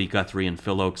from Woody Guthrie and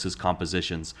Phil Oakes'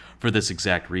 compositions for this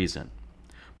exact reason.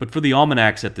 But for the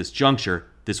Almanacs at this juncture,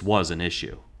 this was an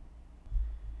issue.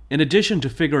 In addition to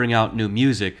figuring out new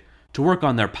music, to work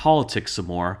on their politics some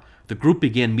more, the group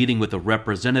began meeting with a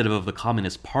representative of the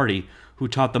Communist Party who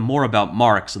taught them more about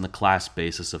Marx and the class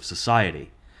basis of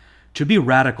society. To be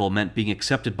radical meant being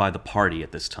accepted by the party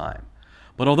at this time.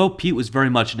 But although Pete was very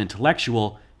much an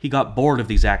intellectual, he got bored of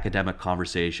these academic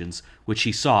conversations, which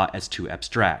he saw as too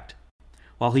abstract.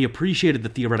 While he appreciated the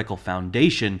theoretical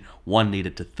foundation one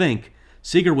needed to think,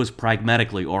 Seeger was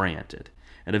pragmatically oriented,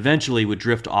 and eventually would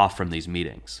drift off from these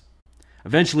meetings.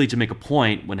 Eventually, to make a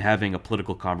point when having a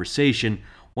political conversation,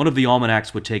 one of the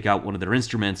Almanacs would take out one of their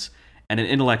instruments, and an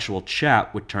intellectual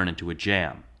chat would turn into a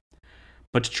jam.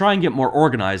 But to try and get more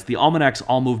organized, the Almanacs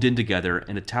all moved in together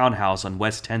in a townhouse on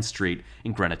West 10th Street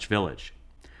in Greenwich Village.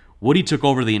 Woody took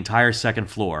over the entire second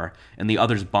floor, and the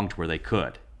others bunked where they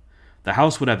could. The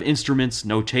house would have instruments,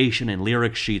 notation, and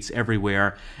lyric sheets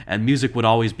everywhere, and music would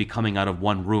always be coming out of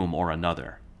one room or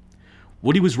another.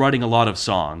 Woody was writing a lot of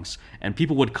songs, and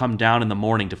people would come down in the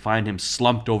morning to find him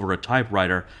slumped over a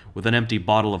typewriter with an empty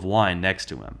bottle of wine next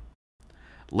to him.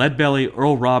 Leadbelly,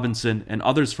 Earl Robinson, and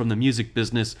others from the music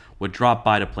business would drop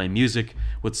by to play music,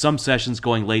 with some sessions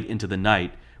going late into the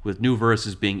night, with new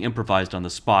verses being improvised on the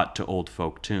spot to old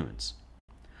folk tunes.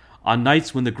 On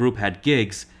nights when the group had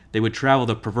gigs, they would travel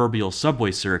the proverbial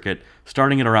subway circuit,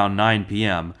 starting at around 9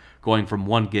 p.m., going from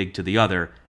one gig to the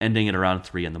other, ending at around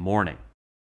 3 in the morning.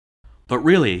 But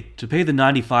really, to pay the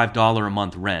 $95 a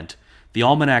month rent, the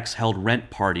Almanacs held rent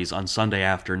parties on Sunday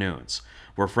afternoons,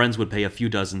 where friends would pay a few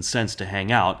dozen cents to hang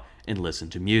out and listen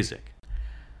to music.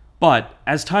 But,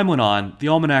 as time went on, the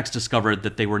Almanacs discovered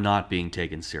that they were not being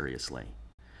taken seriously.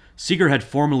 Seeger had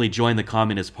formally joined the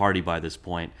Communist Party by this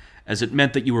point, as it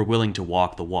meant that you were willing to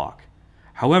walk the walk.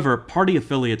 However, party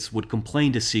affiliates would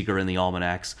complain to Seeger and the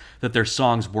Almanacs that their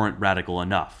songs weren't radical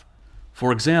enough.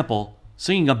 For example,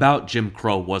 singing about Jim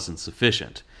Crow wasn't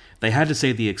sufficient. They had to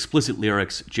say the explicit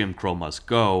lyrics, "Jim Crow must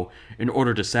go," in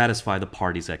order to satisfy the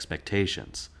party's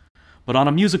expectations. But on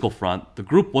a musical front, the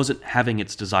group wasn't having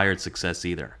its desired success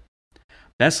either.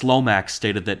 Bess Lomax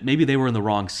stated that maybe they were in the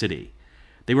wrong city.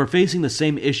 They were facing the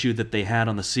same issue that they had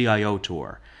on the CIO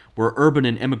tour, where urban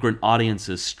and immigrant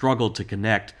audiences struggled to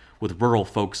connect with rural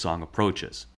folk song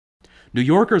approaches. New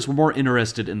Yorkers were more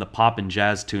interested in the pop and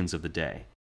jazz tunes of the day.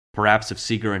 Perhaps if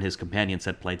Seeger and his companions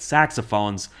had played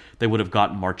saxophones, they would have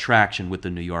gotten more traction with the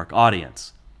New York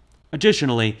audience.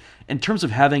 Additionally, in terms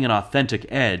of having an authentic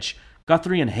edge,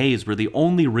 Guthrie and Hayes were the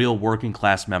only real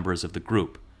working-class members of the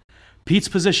group. Pete's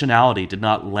positionality did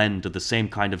not lend to the same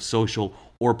kind of social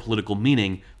or political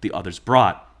meaning the others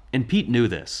brought, and Pete knew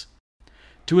this.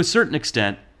 To a certain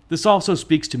extent, this also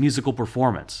speaks to musical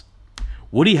performance.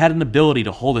 Woody had an ability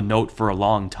to hold a note for a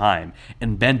long time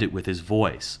and bend it with his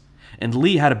voice, and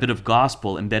Lee had a bit of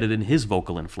gospel embedded in his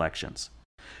vocal inflections.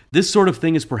 This sort of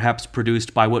thing is perhaps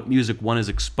produced by what music one is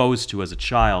exposed to as a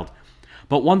child,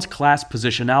 but one's class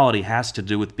positionality has to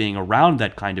do with being around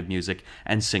that kind of music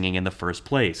and singing in the first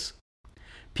place.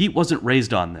 Pete wasn't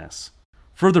raised on this.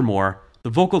 Furthermore, the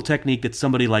vocal technique that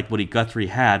somebody like Woody Guthrie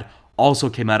had also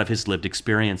came out of his lived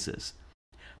experiences.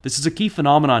 This is a key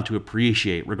phenomenon to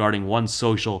appreciate regarding one's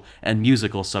social and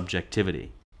musical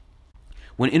subjectivity.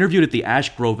 When interviewed at the Ash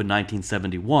Grove in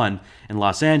 1971 in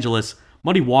Los Angeles,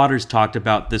 Muddy Waters talked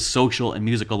about this social and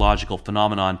musicological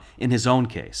phenomenon in his own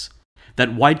case.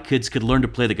 That white kids could learn to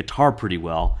play the guitar pretty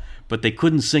well, but they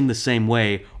couldn't sing the same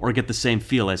way or get the same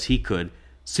feel as he could,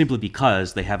 simply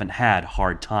because they haven't had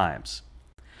hard times.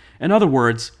 In other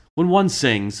words, when one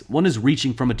sings, one is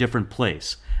reaching from a different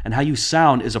place, and how you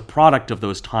sound is a product of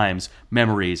those times,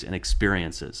 memories, and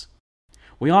experiences.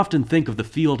 We often think of the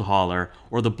field holler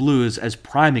or the blues as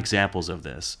prime examples of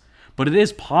this, but it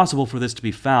is possible for this to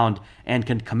be found and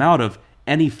can come out of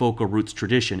any folk or roots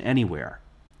tradition anywhere.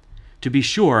 To be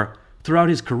sure, throughout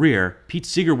his career, Pete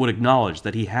Seeger would acknowledge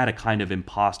that he had a kind of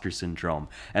imposter syndrome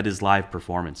at his live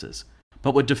performances,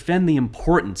 but would defend the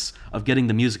importance of getting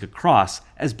the music across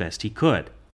as best he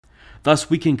could. Thus,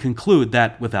 we can conclude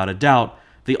that, without a doubt,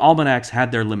 the Almanacs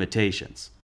had their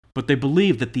limitations, but they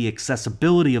believed that the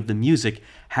accessibility of the music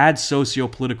had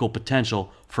socio-political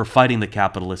potential for fighting the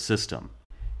capitalist system.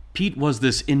 Pete was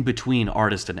this in-between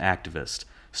artist and activist,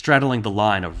 straddling the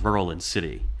line of rural and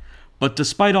city. But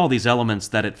despite all these elements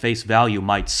that at face value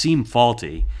might seem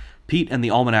faulty, Pete and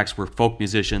the Almanacs were folk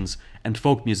musicians, and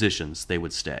folk musicians they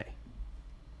would stay.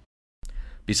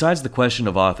 Besides the question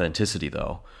of authenticity,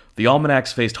 though, the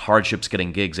Almanacs faced hardships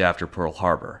getting gigs after Pearl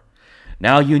Harbor.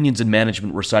 Now unions and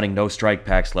management were signing no-strike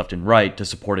pacts left and right to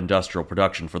support industrial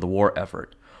production for the war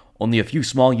effort. Only a few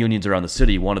small unions around the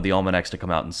city wanted the Almanacs to come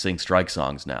out and sing strike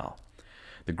songs now.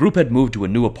 The group had moved to a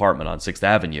new apartment on 6th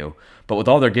Avenue, but with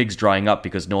all their gigs drying up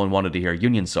because no one wanted to hear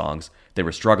union songs, they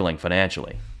were struggling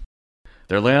financially.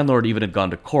 Their landlord even had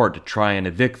gone to court to try and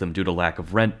evict them due to lack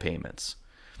of rent payments.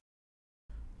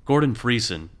 Gordon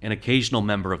Friesen, an occasional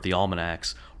member of the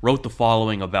Almanacs, wrote the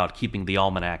following about keeping the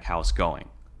Almanac house going.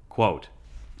 Quote,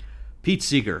 Pete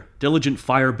Seeger, diligent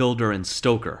fire builder and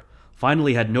stoker,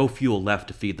 finally had no fuel left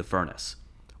to feed the furnace.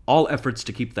 All efforts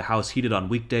to keep the house heated on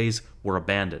weekdays were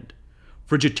abandoned.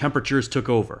 Frigid temperatures took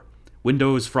over.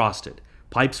 Windows frosted.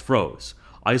 Pipes froze.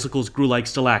 Icicles grew like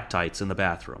stalactites in the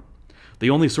bathroom. The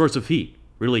only source of heat,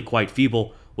 really quite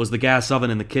feeble, was the gas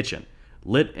oven in the kitchen,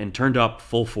 lit and turned up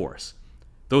full force.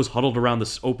 Those huddled around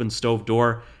the open stove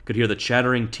door could hear the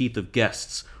chattering teeth of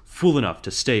guests, fool enough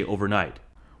to stay overnight.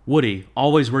 Woody,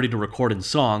 always ready to record in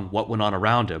song what went on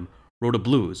around him, wrote a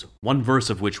blues, one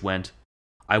verse of which went,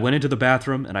 I went into the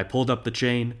bathroom and I pulled up the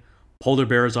chain. Polar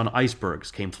bears on icebergs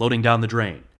came floating down the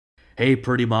drain. Hey,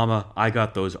 pretty mama, I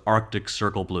got those Arctic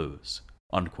Circle blues.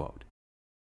 Unquote.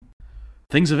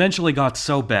 Things eventually got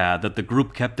so bad that the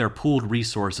group kept their pooled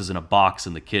resources in a box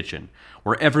in the kitchen,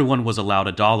 where everyone was allowed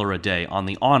 $1 a day on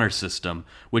the honor system,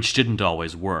 which didn't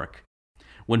always work.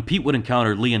 When Pete would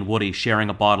encounter Lee and Woody sharing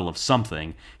a bottle of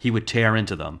something, he would tear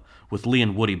into them, with Lee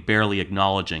and Woody barely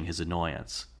acknowledging his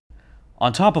annoyance.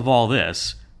 On top of all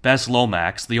this, Bess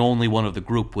Lomax, the only one of the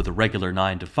group with a regular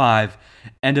 9 to 5,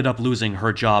 ended up losing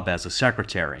her job as a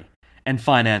secretary, and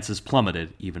finances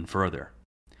plummeted even further.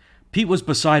 Pete was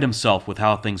beside himself with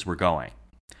how things were going.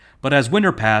 But as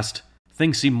winter passed,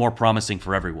 things seemed more promising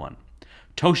for everyone.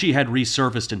 Toshi had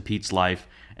resurfaced in Pete's life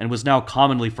and was now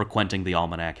commonly frequenting the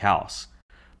Almanac house.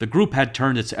 The group had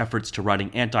turned its efforts to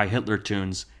writing anti-Hitler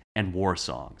tunes and war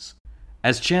songs.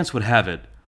 As chance would have it,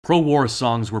 pro-war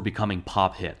songs were becoming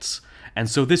pop hits, and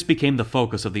so this became the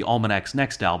focus of the Almanac's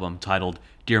next album, titled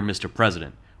Dear Mr.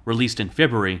 President, released in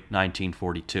February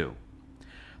 1942.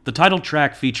 The title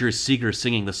track features Seeger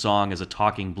singing the song as a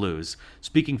talking blues,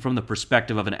 speaking from the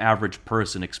perspective of an average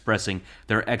person expressing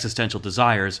their existential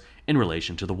desires in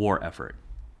relation to the war effort.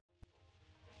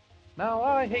 Now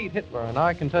I hate Hitler, and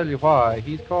I can tell you why.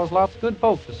 He's caused lots of good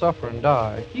folks to suffer and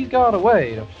die. He's got a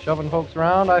way of shoving folks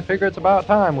around. I figure it's about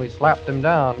time we slapped him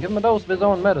down, give him a dose of his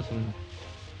own medicine.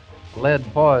 Lead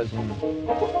poison.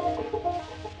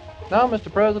 Now,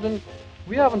 Mr. President,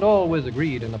 we haven't always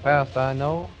agreed in the past, I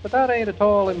know, but that ain't at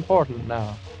all important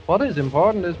now. What is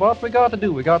important is what we got to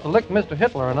do. We got to lick Mr.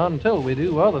 Hitler, and until we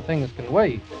do, other things can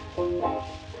wait.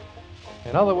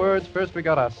 In other words, first we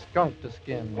got a skunk to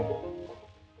skin.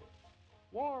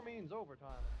 War means overtime.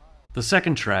 The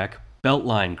second track,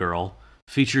 Beltline Girl,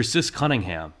 features Sis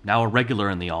Cunningham, now a regular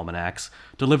in the Almanacs,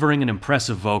 delivering an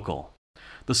impressive vocal.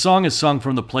 The song is sung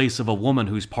from the place of a woman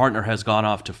whose partner has gone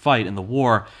off to fight in the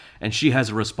war, and she has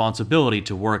a responsibility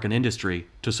to work in industry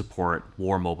to support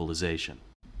war mobilization.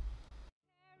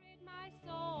 Carried my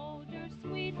soldier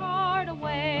sweetheart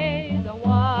away, the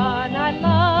one I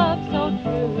loved so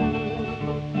true.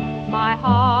 My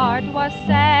heart was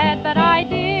sad, but I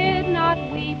did not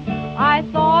weep. I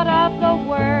thought of the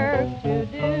work to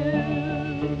do.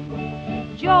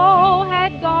 Joe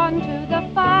had gone to the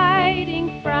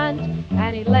fighting front,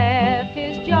 and he left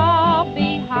his job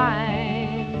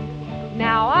behind.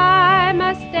 Now I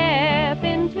must step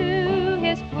into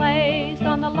his place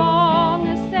on the long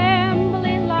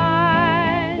assembly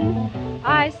line.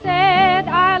 I said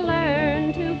I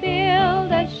learned to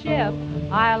build a ship,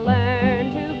 I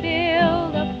learned to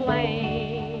build a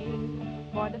plane.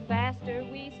 For the faster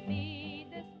we speed,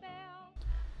 the spell.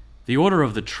 The order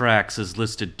of the tracks is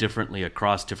listed differently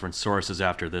across different sources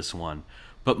after this one,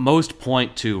 but most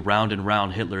point to Round and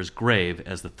Round Hitler's Grave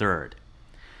as the third.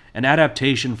 An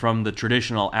adaptation from the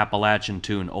traditional Appalachian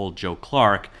tune Old Joe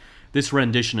Clark, this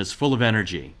rendition is full of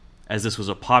energy, as this was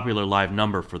a popular live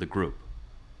number for the group.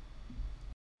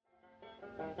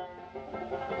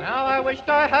 Now I wished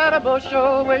I had a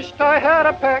bushel, wished I had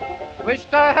a peck,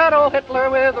 wished I had old Hitler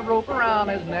with a rope around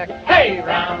his neck. Hey,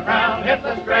 round, round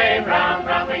Hitler's grave, round,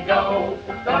 round we go.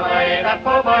 Gonna lay that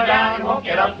poor boy down, he won't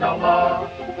get up no more.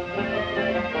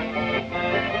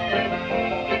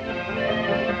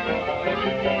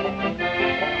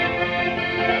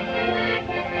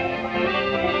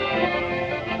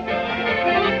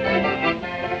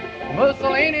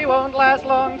 Mussolini won't last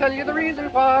long, tell you the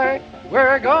reason why.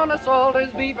 We're gonna salt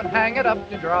his beef and hang it up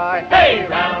to dry. Hey,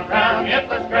 round, round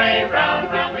Hitler's grave,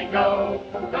 round, round we go.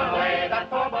 Gonna lay that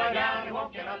poor boy down, he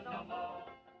won't get up no more.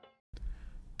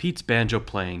 Pete's banjo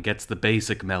playing gets the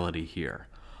basic melody here,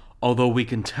 although we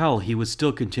can tell he was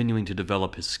still continuing to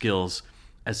develop his skills,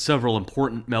 as several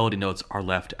important melody notes are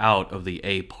left out of the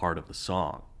A part of the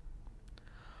song.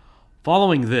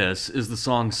 Following this is the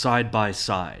song Side by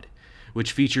Side,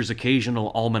 which features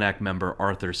occasional Almanac member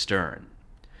Arthur Stern.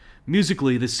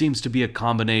 Musically, this seems to be a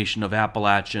combination of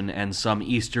Appalachian and some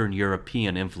Eastern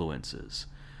European influences.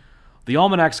 The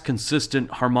Almanac's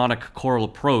consistent harmonic choral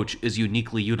approach is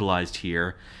uniquely utilized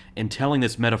here in telling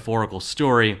this metaphorical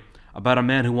story about a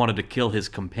man who wanted to kill his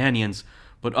companions,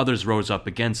 but others rose up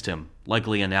against him,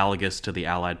 likely analogous to the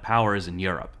Allied powers in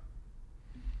Europe.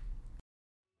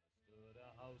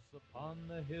 On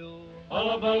the hill,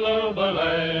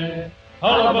 Hullabaloo-balay,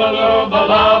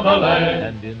 hullabaloo-balay,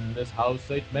 and in this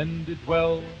house 8 men did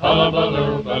dwell.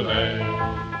 hullabaloo-balay.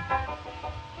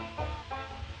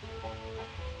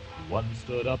 One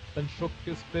stood up and shook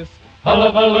his fist.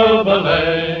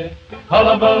 Hullabaloo-balay,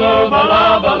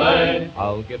 hullabaloo-balay,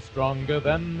 I'll get stronger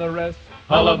than the rest.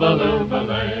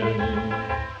 hullabaloo-balay.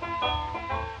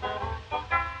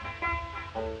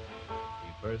 He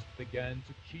first began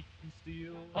to cheat and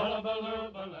steal.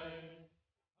 Hullabaloo-balay.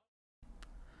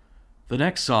 The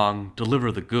next song,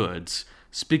 Deliver the Goods,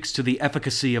 speaks to the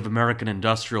efficacy of American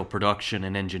industrial production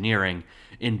and engineering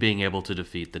in being able to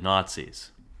defeat the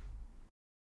Nazis.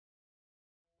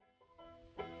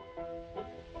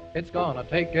 It's gonna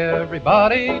take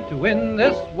everybody to win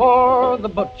this war. The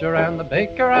butcher and the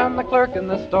baker and the clerk in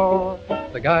the store.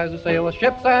 The guys who sail the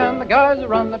ships and the guys who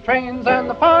run the trains. And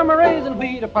the farmer raising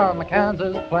wheat upon the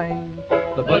Kansas plains.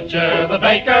 The butcher, the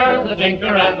baker, the tinker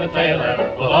and the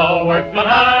tailor will all work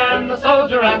behind the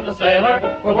soldier and the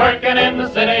sailor. We're working in the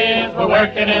cities, we're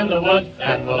working in the woods,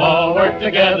 and we'll all work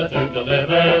together to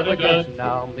deliver the goods.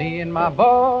 Now me and my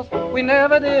boss, we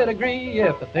never did agree.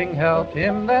 If the thing helped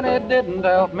him, then it didn't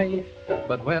help me.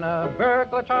 But when a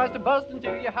burglar tries to bust into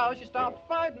your house, you stop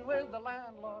fighting with the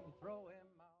landlord and throw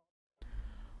him out.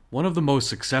 One of the most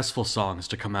successful songs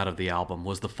to come out of the album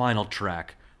was the final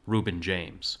track, Reuben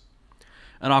James.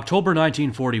 In October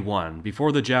 1941,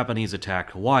 before the Japanese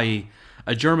attacked Hawaii,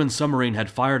 a German submarine had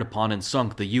fired upon and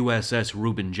sunk the USS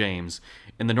Reuben James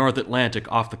in the North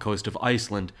Atlantic off the coast of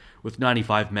Iceland, with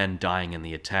 95 men dying in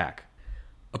the attack.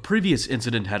 A previous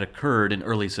incident had occurred in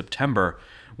early September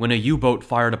when a U-boat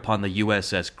fired upon the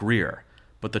USS Greer,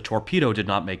 but the torpedo did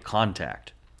not make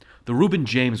contact. The Reuben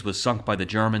James was sunk by the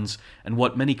Germans, and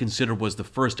what many consider was the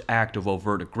first act of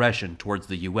overt aggression towards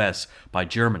the U.S. by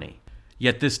Germany.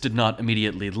 Yet this did not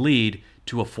immediately lead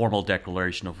to a formal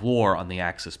declaration of war on the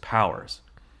Axis powers.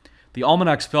 The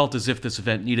Almanacs felt as if this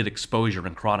event needed exposure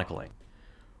and chronicling.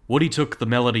 Woody took the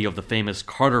melody of the famous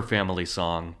Carter Family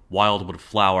song, Wildwood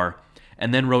Flower,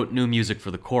 and then wrote new music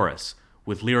for the chorus,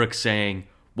 with lyrics saying,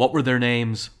 "What were their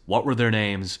names? What were their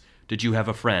names? Did you have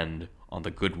a friend on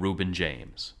the good Reuben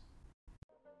James?"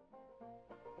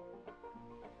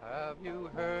 Have you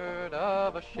heard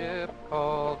of a ship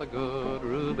called the good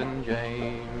Reuben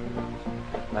James?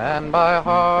 Manned by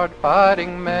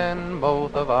hard-fighting men,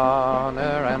 both of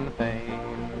honor and fame.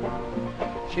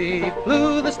 She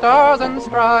flew the stars and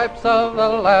stripes of the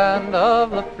land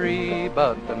of the free,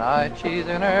 but tonight she's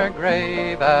in her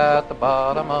grave at the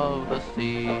bottom of the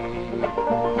sea.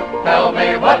 Tell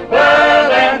me what were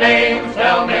their names,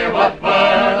 tell me what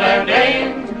were their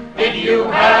names. Did you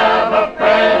have a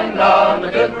friend on the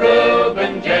good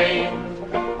Reuben James?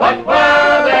 What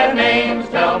were their names,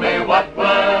 tell me what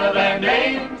were their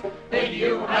names. Did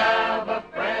you have a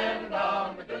friend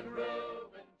on the good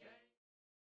Reuben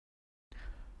James?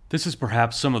 This is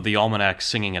perhaps some of the Almanac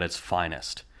singing at its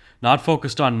finest, not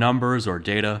focused on numbers or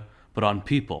data, but on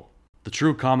people, the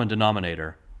true common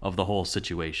denominator of the whole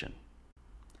situation.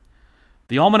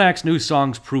 The Almanac's new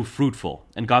songs proved fruitful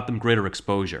and got them greater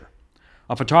exposure.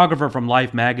 A photographer from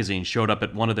Life magazine showed up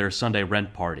at one of their Sunday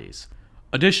rent parties.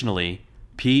 Additionally,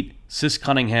 Pete, Sis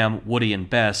Cunningham, Woody, and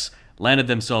Bess landed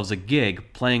themselves a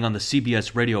gig playing on the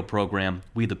CBS radio program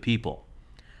We the People.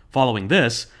 Following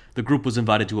this, the group was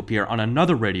invited to appear on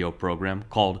another radio program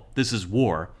called This Is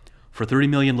War for 30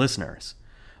 million listeners.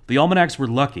 The Almanacs were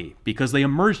lucky because they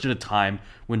emerged at a time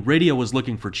when radio was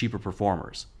looking for cheaper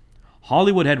performers.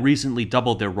 Hollywood had recently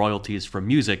doubled their royalties from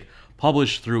music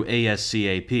published through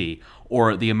ASCAP,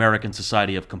 or the American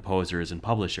Society of Composers and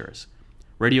Publishers.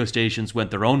 Radio stations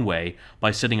went their own way by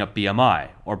setting up BMI,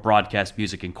 or Broadcast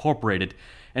Music Incorporated,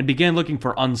 and began looking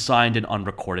for unsigned and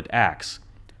unrecorded acts.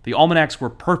 The Almanacs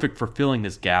were perfect for filling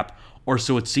this gap, or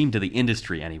so it seemed to the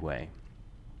industry anyway.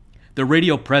 Their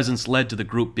radio presence led to the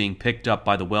group being picked up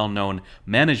by the well-known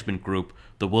management group,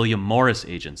 the William Morris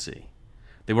Agency.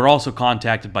 They were also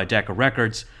contacted by Decca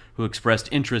Records, who expressed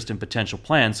interest in potential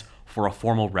plans for a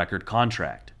formal record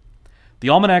contract. The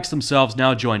Almanacs themselves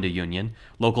now joined a union,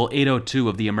 Local 802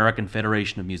 of the American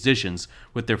Federation of Musicians,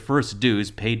 with their first dues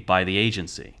paid by the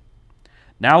agency.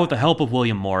 Now, with the help of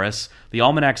William Morris, the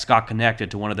Almanacs got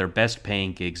connected to one of their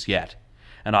best-paying gigs yet,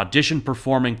 an audition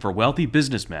performing for wealthy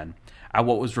businessmen at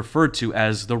what was referred to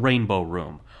as the Rainbow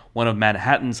Room, one of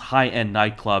Manhattan's high-end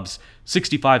nightclubs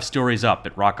 65 stories up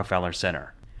at Rockefeller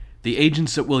Center. The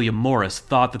agents at William Morris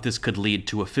thought that this could lead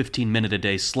to a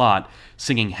 15-minute-a-day slot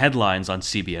singing headlines on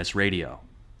CBS radio.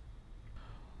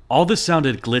 All this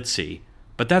sounded glitzy,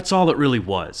 but that's all it really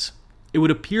was. It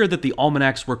would appear that the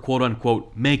Almanacs were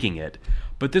quote-unquote making it,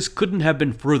 but this couldn't have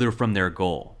been further from their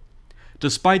goal.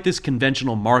 Despite this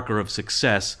conventional marker of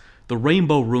success, the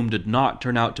Rainbow Room did not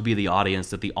turn out to be the audience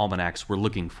that the Almanacs were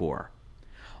looking for.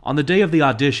 On the day of the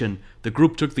audition, the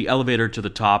group took the elevator to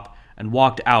the top and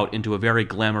walked out into a very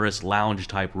glamorous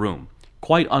lounge-type room,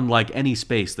 quite unlike any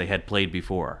space they had played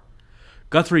before.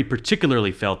 Guthrie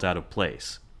particularly felt out of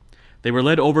place. They were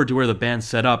led over to where the band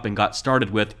set up and got started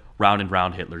with Round and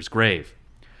Round Hitler's Grave.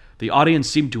 The audience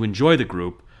seemed to enjoy the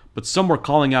group, but some were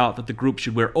calling out that the group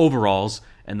should wear overalls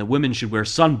and the women should wear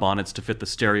sunbonnets to fit the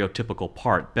stereotypical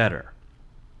part better.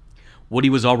 Woody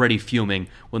was already fuming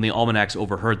when the Almanacs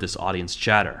overheard this audience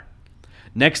chatter.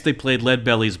 Next, they played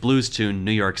Leadbelly's blues tune,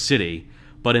 New York City,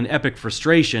 but in epic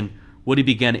frustration, Woody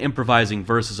began improvising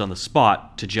verses on the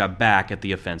spot to jab back at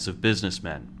the offensive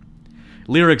businessmen.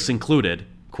 Lyrics included,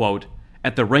 quote,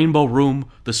 "At the Rainbow Room,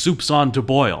 the soup's on to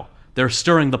boil. They're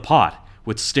stirring the pot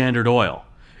with Standard Oil.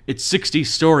 It's 60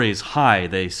 stories high,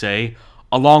 they say,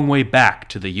 a long way back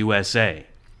to the USA.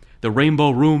 The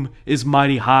Rainbow Room is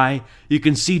mighty high. You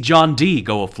can see John D.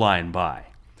 go a-flying by.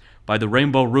 By the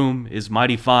Rainbow Room is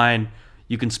mighty fine.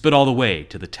 You can spit all the way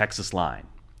to the Texas line."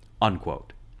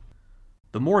 Unquote.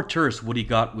 The more terse Woody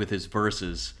got with his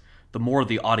verses, the more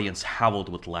the audience howled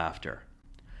with laughter.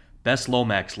 Bess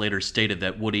Lomax later stated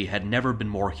that Woody had never been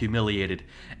more humiliated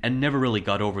and never really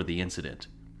got over the incident.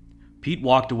 Pete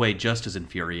walked away just as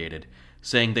infuriated,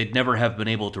 saying they'd never have been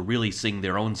able to really sing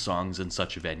their own songs in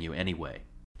such a venue anyway.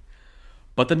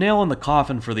 But the nail in the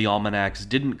coffin for the Almanacs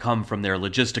didn't come from their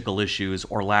logistical issues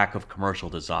or lack of commercial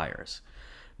desires.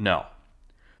 No.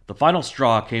 The final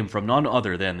straw came from none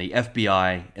other than the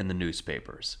FBI and the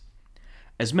newspapers.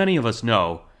 As many of us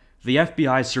know, the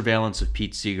FBI's surveillance of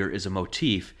Pete Seeger is a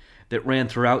motif that ran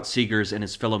throughout Seeger's and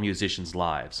his fellow musicians'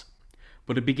 lives,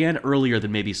 but it began earlier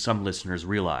than maybe some listeners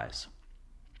realize.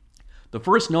 The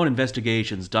first known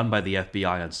investigations done by the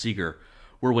FBI on Seeger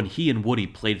were when he and Woody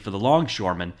played for the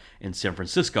Longshoremen in San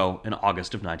Francisco in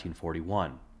August of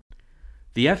 1941.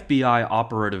 The FBI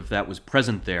operative that was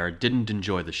present there didn't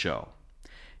enjoy the show.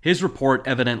 His report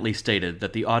evidently stated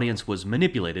that the audience was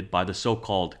manipulated by the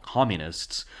so-called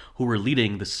communists who were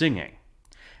leading the singing.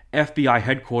 FBI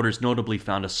headquarters notably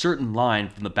found a certain line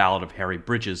from the Ballad of Harry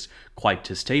Bridges quite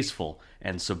distasteful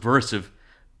and subversive,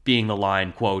 being the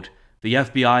line, quote, "The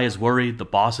FBI is worried, the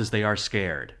bosses they are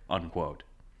scared," unquote.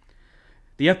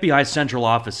 The FBI's central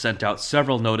office sent out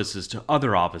several notices to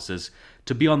other offices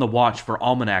to be on the watch for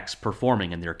almanacs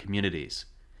performing in their communities.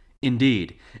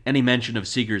 Indeed, any mention of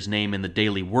Seeger's name in the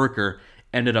Daily Worker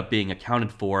ended up being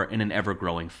accounted for in an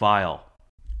ever-growing file.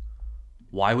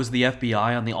 Why was the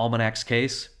FBI on the Almanac's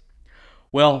case?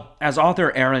 Well, as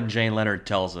author Aaron J. Leonard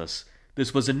tells us,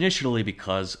 this was initially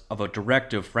because of a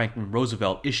directive Franklin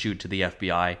Roosevelt issued to the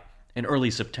FBI in early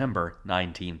September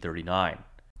 1939.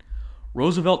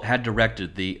 Roosevelt had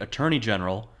directed the Attorney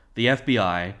General, the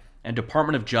FBI, and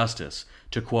Department of Justice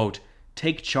to, quote,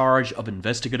 "take charge of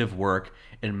investigative work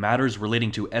in matters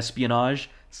relating to espionage,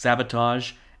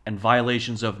 sabotage, and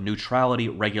violations of neutrality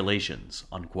regulations,"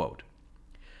 unquote.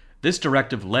 This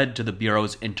directive led to the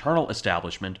Bureau's internal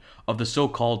establishment of the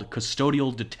so-called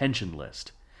custodial detention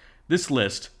list. This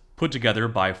list, put together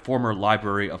by former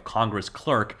Library of Congress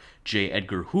clerk J.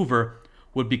 Edgar Hoover,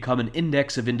 would become an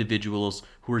index of individuals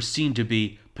who were seen to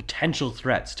be potential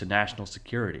threats to national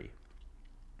security.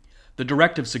 The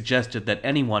directive suggested that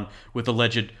anyone with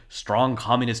alleged strong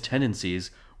communist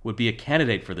tendencies would be a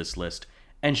candidate for this list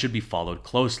and should be followed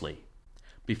closely.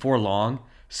 Before long,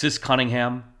 Sis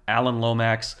Cunningham, Alan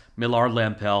Lomax, Millard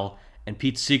Lampell, and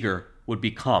Pete Seeger would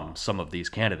become some of these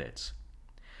candidates.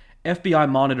 FBI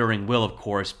monitoring will, of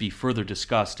course, be further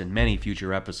discussed in many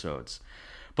future episodes.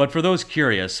 But for those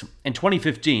curious, in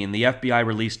 2015, the FBI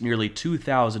released nearly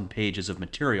 2,000 pages of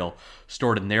material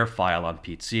stored in their file on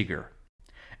Pete Seeger.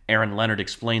 Aaron Leonard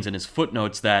explains in his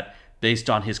footnotes that, based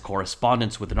on his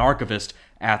correspondence with an archivist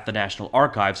at the National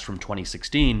Archives from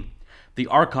 2016, the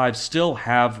archives still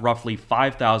have roughly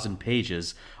 5,000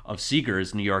 pages of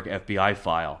Seeger's New York FBI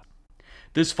file.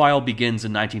 This file begins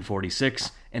in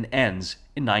 1946 and ends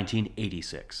in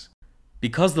 1986.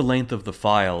 Because the length of the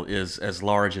file is as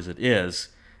large as it is,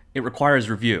 it requires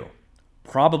review,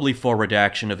 probably for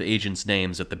redaction of agents'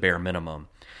 names at the bare minimum,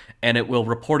 and it will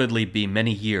reportedly be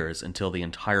many years until the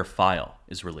entire file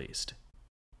is released.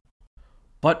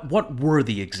 But what were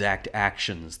the exact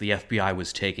actions the FBI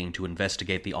was taking to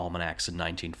investigate the almanacs in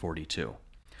 1942?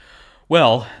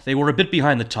 Well, they were a bit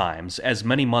behind the times, as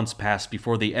many months passed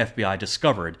before the FBI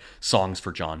discovered Songs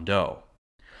for John Doe.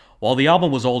 While the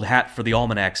album was old hat for the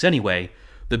almanacs anyway,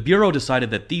 the Bureau decided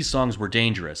that these songs were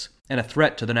dangerous and a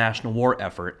threat to the national war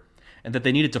effort, and that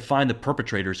they needed to find the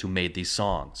perpetrators who made these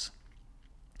songs.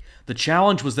 The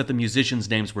challenge was that the musicians'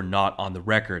 names were not on the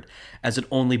record, as it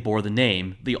only bore the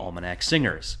name the Almanac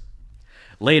Singers.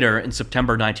 Later, in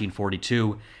September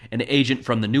 1942, an agent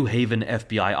from the New Haven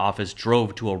FBI office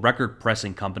drove to a record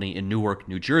pressing company in Newark,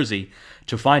 New Jersey,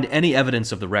 to find any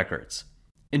evidence of the records.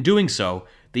 In doing so,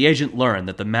 the agent learned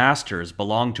that the masters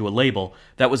belonged to a label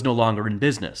that was no longer in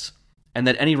business, and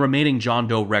that any remaining John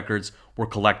Doe records were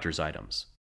collector's items.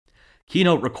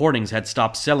 Keynote Recordings had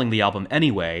stopped selling the album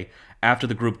anyway after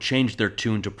the group changed their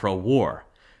tune to pro-war,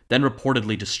 then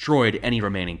reportedly destroyed any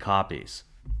remaining copies.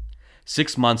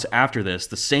 6 months after this,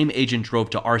 the same agent drove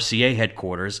to RCA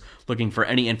headquarters looking for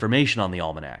any information on the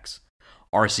almanacs.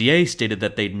 RCA stated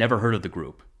that they'd never heard of the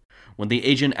group. When the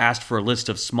agent asked for a list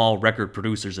of small record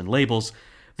producers and labels,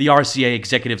 the RCA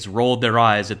executives rolled their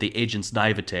eyes at the agent's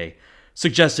naivete,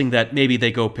 suggesting that maybe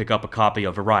they go pick up a copy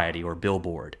of Variety or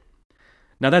Billboard.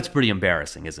 Now that's pretty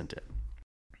embarrassing, isn't it?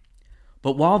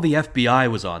 But while the FBI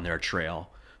was on their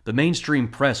trail, the mainstream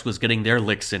press was getting their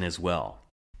licks in as well.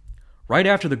 Right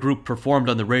after the group performed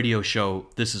on the radio show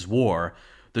This Is War,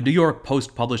 the New York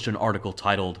Post published an article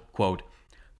titled, quote,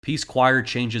 "Peace Choir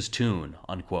Changes Tune,"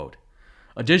 unquote.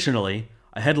 Additionally,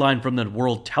 a headline from the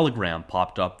World Telegram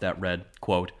popped up that read,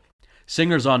 quote,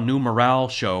 "Singers on new morale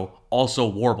show also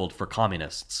warbled for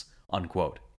communists,"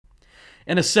 unquote.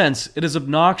 In a sense, it is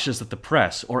obnoxious that the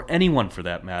press, or anyone for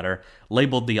that matter,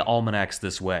 labeled the almanacs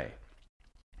this way.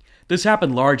 This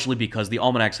happened largely because the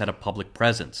almanacs had a public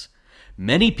presence.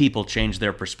 Many people changed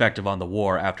their perspective on the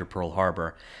war after Pearl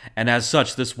Harbor, and as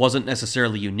such, this wasn't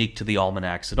necessarily unique to the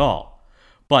almanacs at all.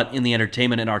 But in the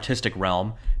entertainment and artistic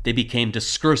realm, they became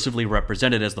discursively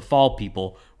represented as the fall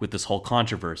people with this whole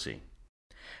controversy.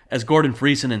 As Gordon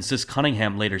Freeson and Sis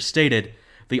Cunningham later stated,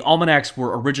 the almanacs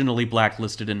were originally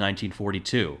blacklisted in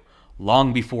 1942,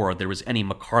 long before there was any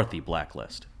McCarthy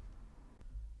blacklist.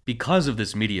 Because of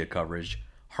this media coverage,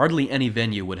 hardly any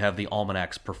venue would have the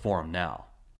almanacs perform now.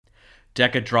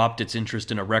 Decca dropped its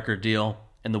interest in a record deal,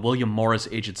 and the William Morris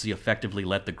Agency effectively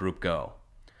let the group go.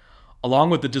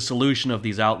 Along with the dissolution of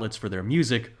these outlets for their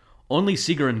music, only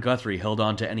Seeger and Guthrie held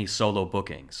on to any solo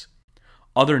bookings.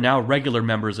 Other now regular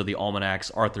members of the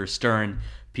almanacs, Arthur Stern,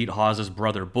 Pete Hawes's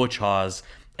brother Butch Hawes,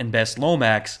 and Bess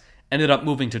Lomax, ended up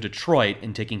moving to Detroit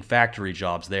and taking factory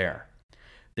jobs there.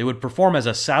 They would perform as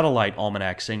a satellite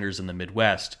Almanac Singers in the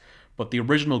Midwest, but the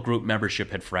original group membership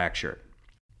had fractured.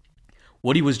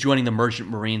 Woody was joining the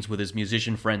Merchant Marines with his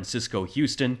musician friend Cisco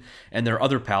Houston and their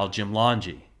other pal Jim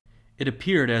Longy. It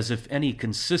appeared as if any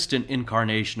consistent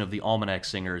incarnation of the Almanac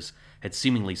Singers had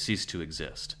seemingly ceased to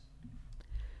exist.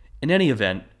 In any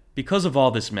event, because of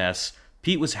all this mess,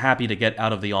 Pete was happy to get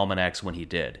out of the almanacs when he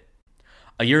did.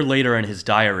 A year later in his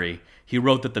diary, he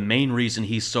wrote that the main reason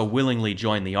he so willingly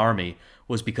joined the Army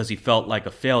was because he felt like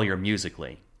a failure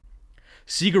musically.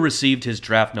 Seeger received his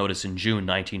draft notice in June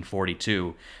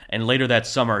 1942, and later that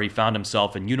summer he found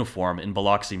himself in uniform in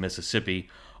Biloxi, Mississippi,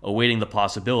 awaiting the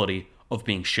possibility of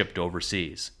being shipped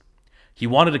overseas. He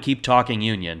wanted to keep talking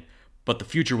Union, but the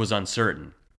future was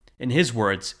uncertain. In his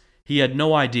words, he had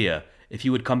no idea if he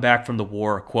would come back from the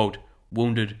war, quote,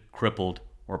 "wounded, crippled,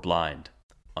 or blind,"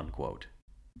 unquote.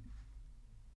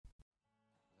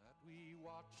 We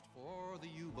watched for the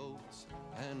U-boats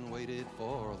and waited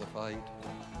for the fight.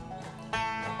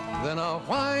 Then a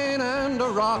whine and a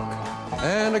rock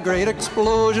and a great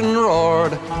explosion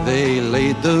roared. They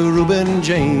laid the Reuben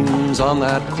James on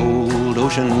that cold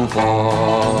ocean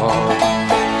floor.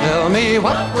 Tell me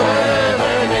what were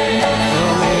their names?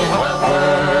 Tell me what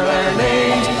were their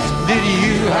names? Did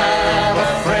you have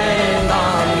a friend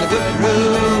on the good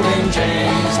Reuben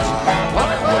James?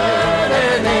 What were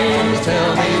their names?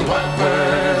 Tell me what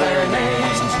were their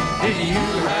names? Did you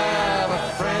have a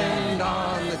friend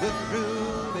on the good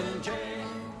Reuben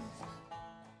James?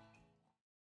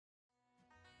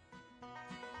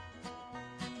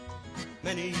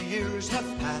 Many years have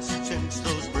passed since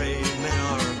those brave men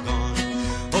are gone.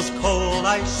 Those cold,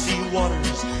 icy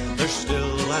waters, they're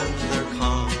still and they're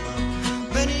calm.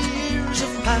 Many years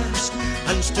have passed,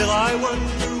 and still I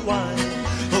wonder why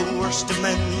the worst of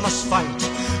men must fight,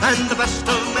 and the best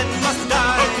of men must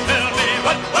die. Oh, tell me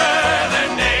what were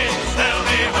their names? Tell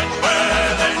me what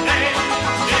were their names?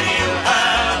 Did you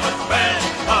have a friend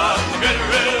on the good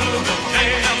Reuben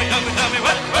James? Tell me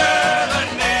what were their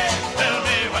names? Tell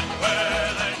me what were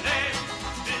their names?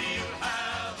 Did you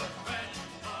have a friend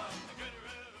on the good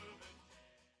Reuben?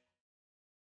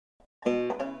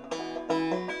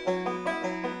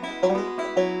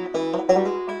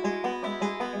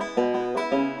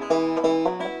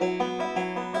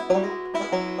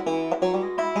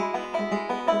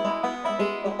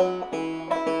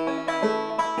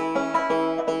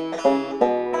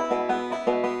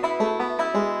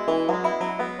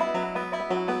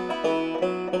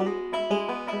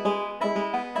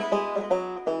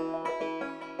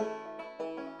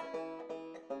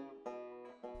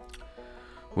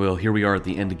 Well, here we are at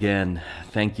the end again.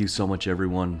 Thank you so much,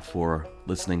 everyone, for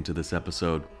listening to this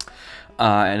episode.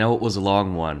 I know it was a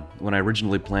long one. When I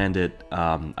originally planned it,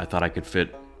 I thought I could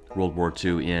fit World War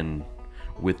II in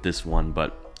with this one,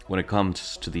 but when it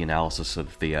comes to the analysis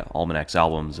of the Almanac's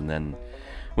albums, and then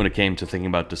when it came to thinking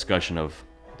about discussion of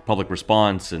public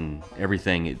response and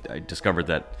everything, I discovered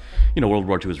that, World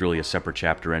War II is really a separate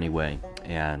chapter anyway,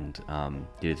 and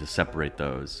needed to separate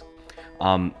those.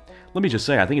 let me just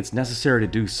say, I think it's necessary to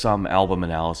do some album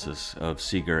analysis of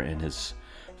Seeger and his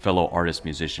fellow artist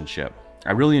musicianship.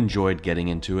 I really enjoyed getting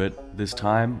into it this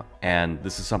time, and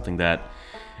this is something that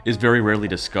is very rarely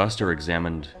discussed or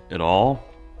examined at all.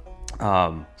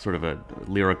 Sort of a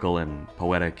lyrical and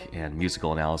poetic and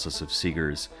musical analysis of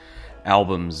Seeger's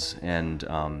albums, and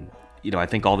I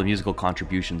think all the musical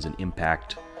contributions and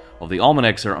impact of the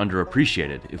Almanacs are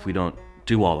underappreciated if we don't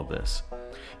do all of this.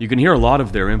 You can hear a lot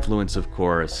of their influence, of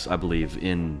course, I believe,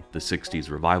 in the 60s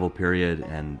revival period,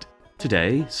 and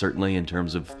today, certainly in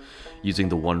terms of using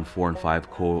the 1, 4, and 5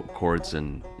 chords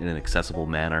in an accessible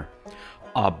manner.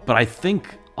 But I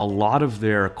think a lot of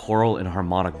their choral and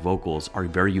harmonic vocals are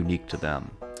very unique to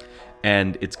them.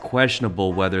 And it's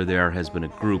questionable whether there has been a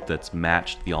group that's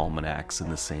matched the Almanacs in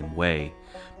the same way,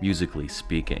 musically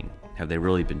speaking. Have they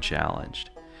really been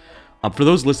challenged? For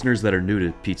those listeners that are new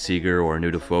to Pete Seeger or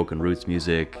new to folk and roots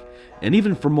music, and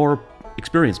even for more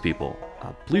experienced people,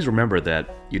 please remember that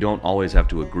you don't always have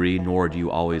to agree, nor do you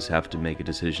always have to make a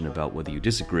decision about whether you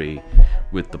disagree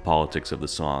with the politics of the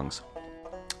songs.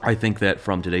 I think that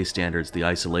from today's standards, the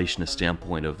isolationist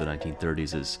standpoint of the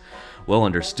 1930s is well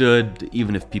understood,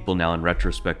 even if people now in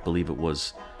retrospect believe it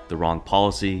was the wrong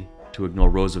policy to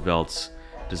ignore Roosevelt's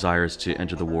desires to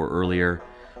enter the war earlier.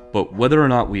 But whether or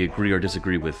not we agree or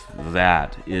disagree with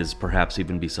that is perhaps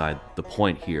even beside the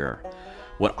point here.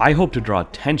 What I hope to draw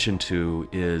attention to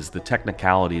is the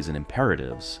technicalities and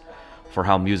imperatives for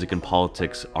how music and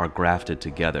politics are grafted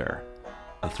together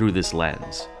through this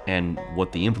lens, and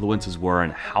what the influences were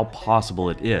and how possible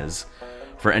it is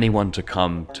for anyone to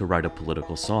come to write a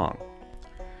political song.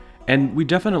 And we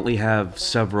definitely have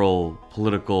several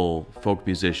political folk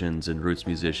musicians and roots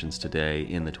musicians today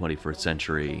in the 21st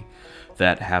century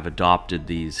that have adopted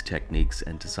these techniques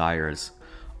and desires.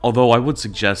 Although I would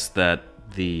suggest that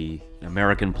the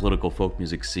American political folk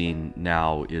music scene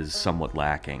now is somewhat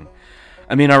lacking.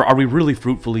 I mean, are we really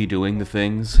fruitfully doing the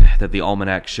things that the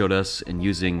Almanac showed us and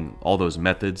using all those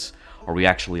methods? Are we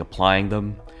actually applying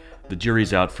them? The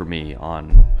jury's out for me on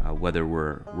whether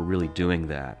we're really doing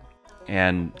that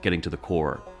and getting to the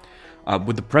core.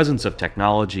 With the presence of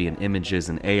technology and images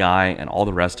and AI and all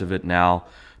the rest of it now,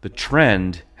 the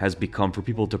trend has become for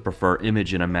people to prefer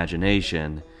image and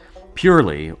imagination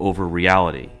purely over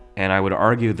reality. And I would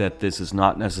argue that this is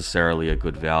not necessarily a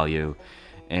good value,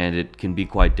 and it can be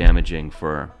quite damaging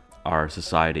for our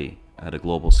society at a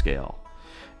global scale.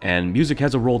 And music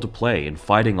has a role to play in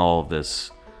fighting all of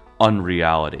this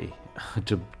unreality,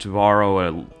 to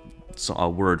borrow a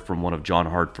word from one of John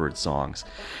Hartford's songs.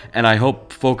 And I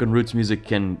hope folk and roots music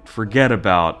can forget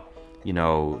about,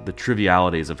 the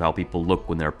trivialities of how people look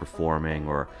when they're performing,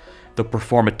 or the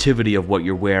performativity of what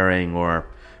you're wearing, or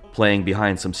playing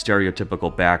behind some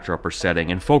stereotypical backdrop or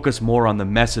setting, and focus more on the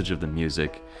message of the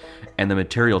music and the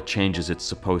material changes it's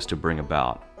supposed to bring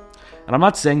about. And I'm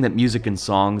not saying that music and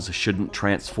songs shouldn't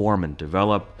transform and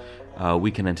develop.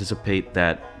 We can anticipate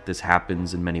that this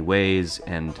happens in many ways,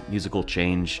 and musical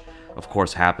change, of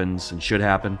course, happens and should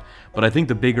happen. But I think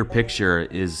the bigger picture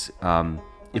is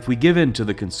if we give in to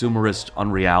the consumerist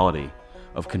unreality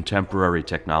of contemporary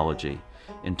technology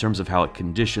in terms of how it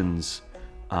conditions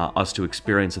us to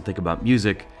experience and think about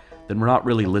music, then we're not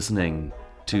really listening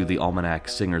to the Almanac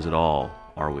Singers at all,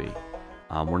 are we?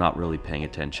 We're not really paying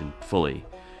attention fully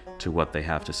to what they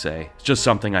have to say. It's just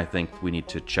something I think we need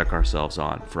to check ourselves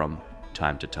on from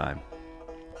time to time.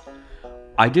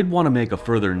 I did want to make a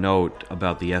further note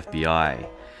about the FBI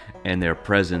and their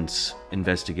presence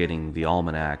investigating the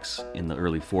almanacs in the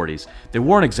early 40s. They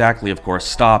weren't exactly, of course,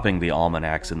 stopping the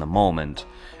almanacs in the moment,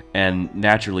 and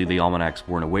naturally the almanacs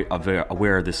weren't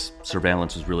aware this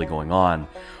surveillance was really going on.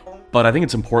 But I think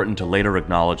it's important to later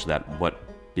acknowledge that what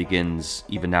begins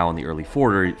even now in the early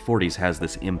 40s has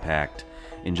this impact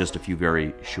in just a few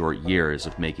very short years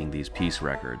of making these peace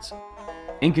records.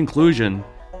 In conclusion,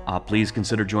 please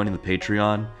consider joining the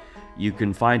Patreon. You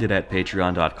can find it at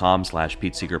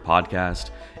patreon.com/Pete Seeger Podcast.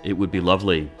 It would be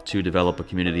lovely to develop a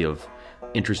community of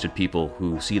interested people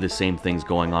who see the same things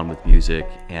going on with music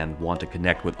and want to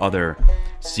connect with other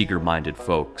Seeger-minded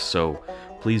folks. So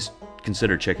please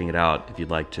consider checking it out if you'd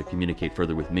like to communicate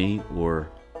further with me or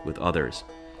with others.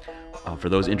 For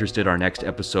those interested, our next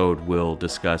episode will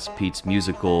discuss Pete's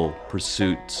musical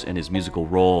pursuits and his musical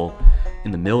role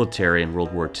in the military in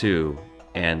World War II,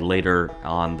 and later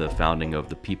on the founding of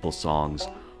the People Songs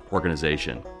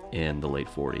organization in the late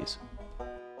 40s.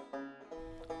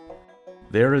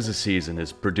 There Is a Season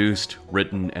is produced,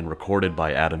 written, and recorded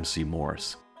by Adam C.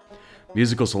 Morse.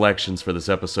 Musical selections for this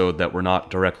episode that were not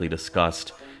directly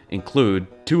discussed include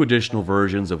 2 additional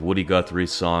versions of Woody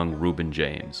Guthrie's song Reuben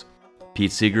James,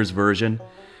 Pete Seeger's version,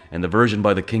 and the version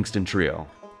by the Kingston Trio,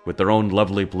 with their own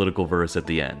lovely political verse at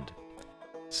the end.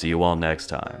 See you all next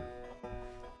time.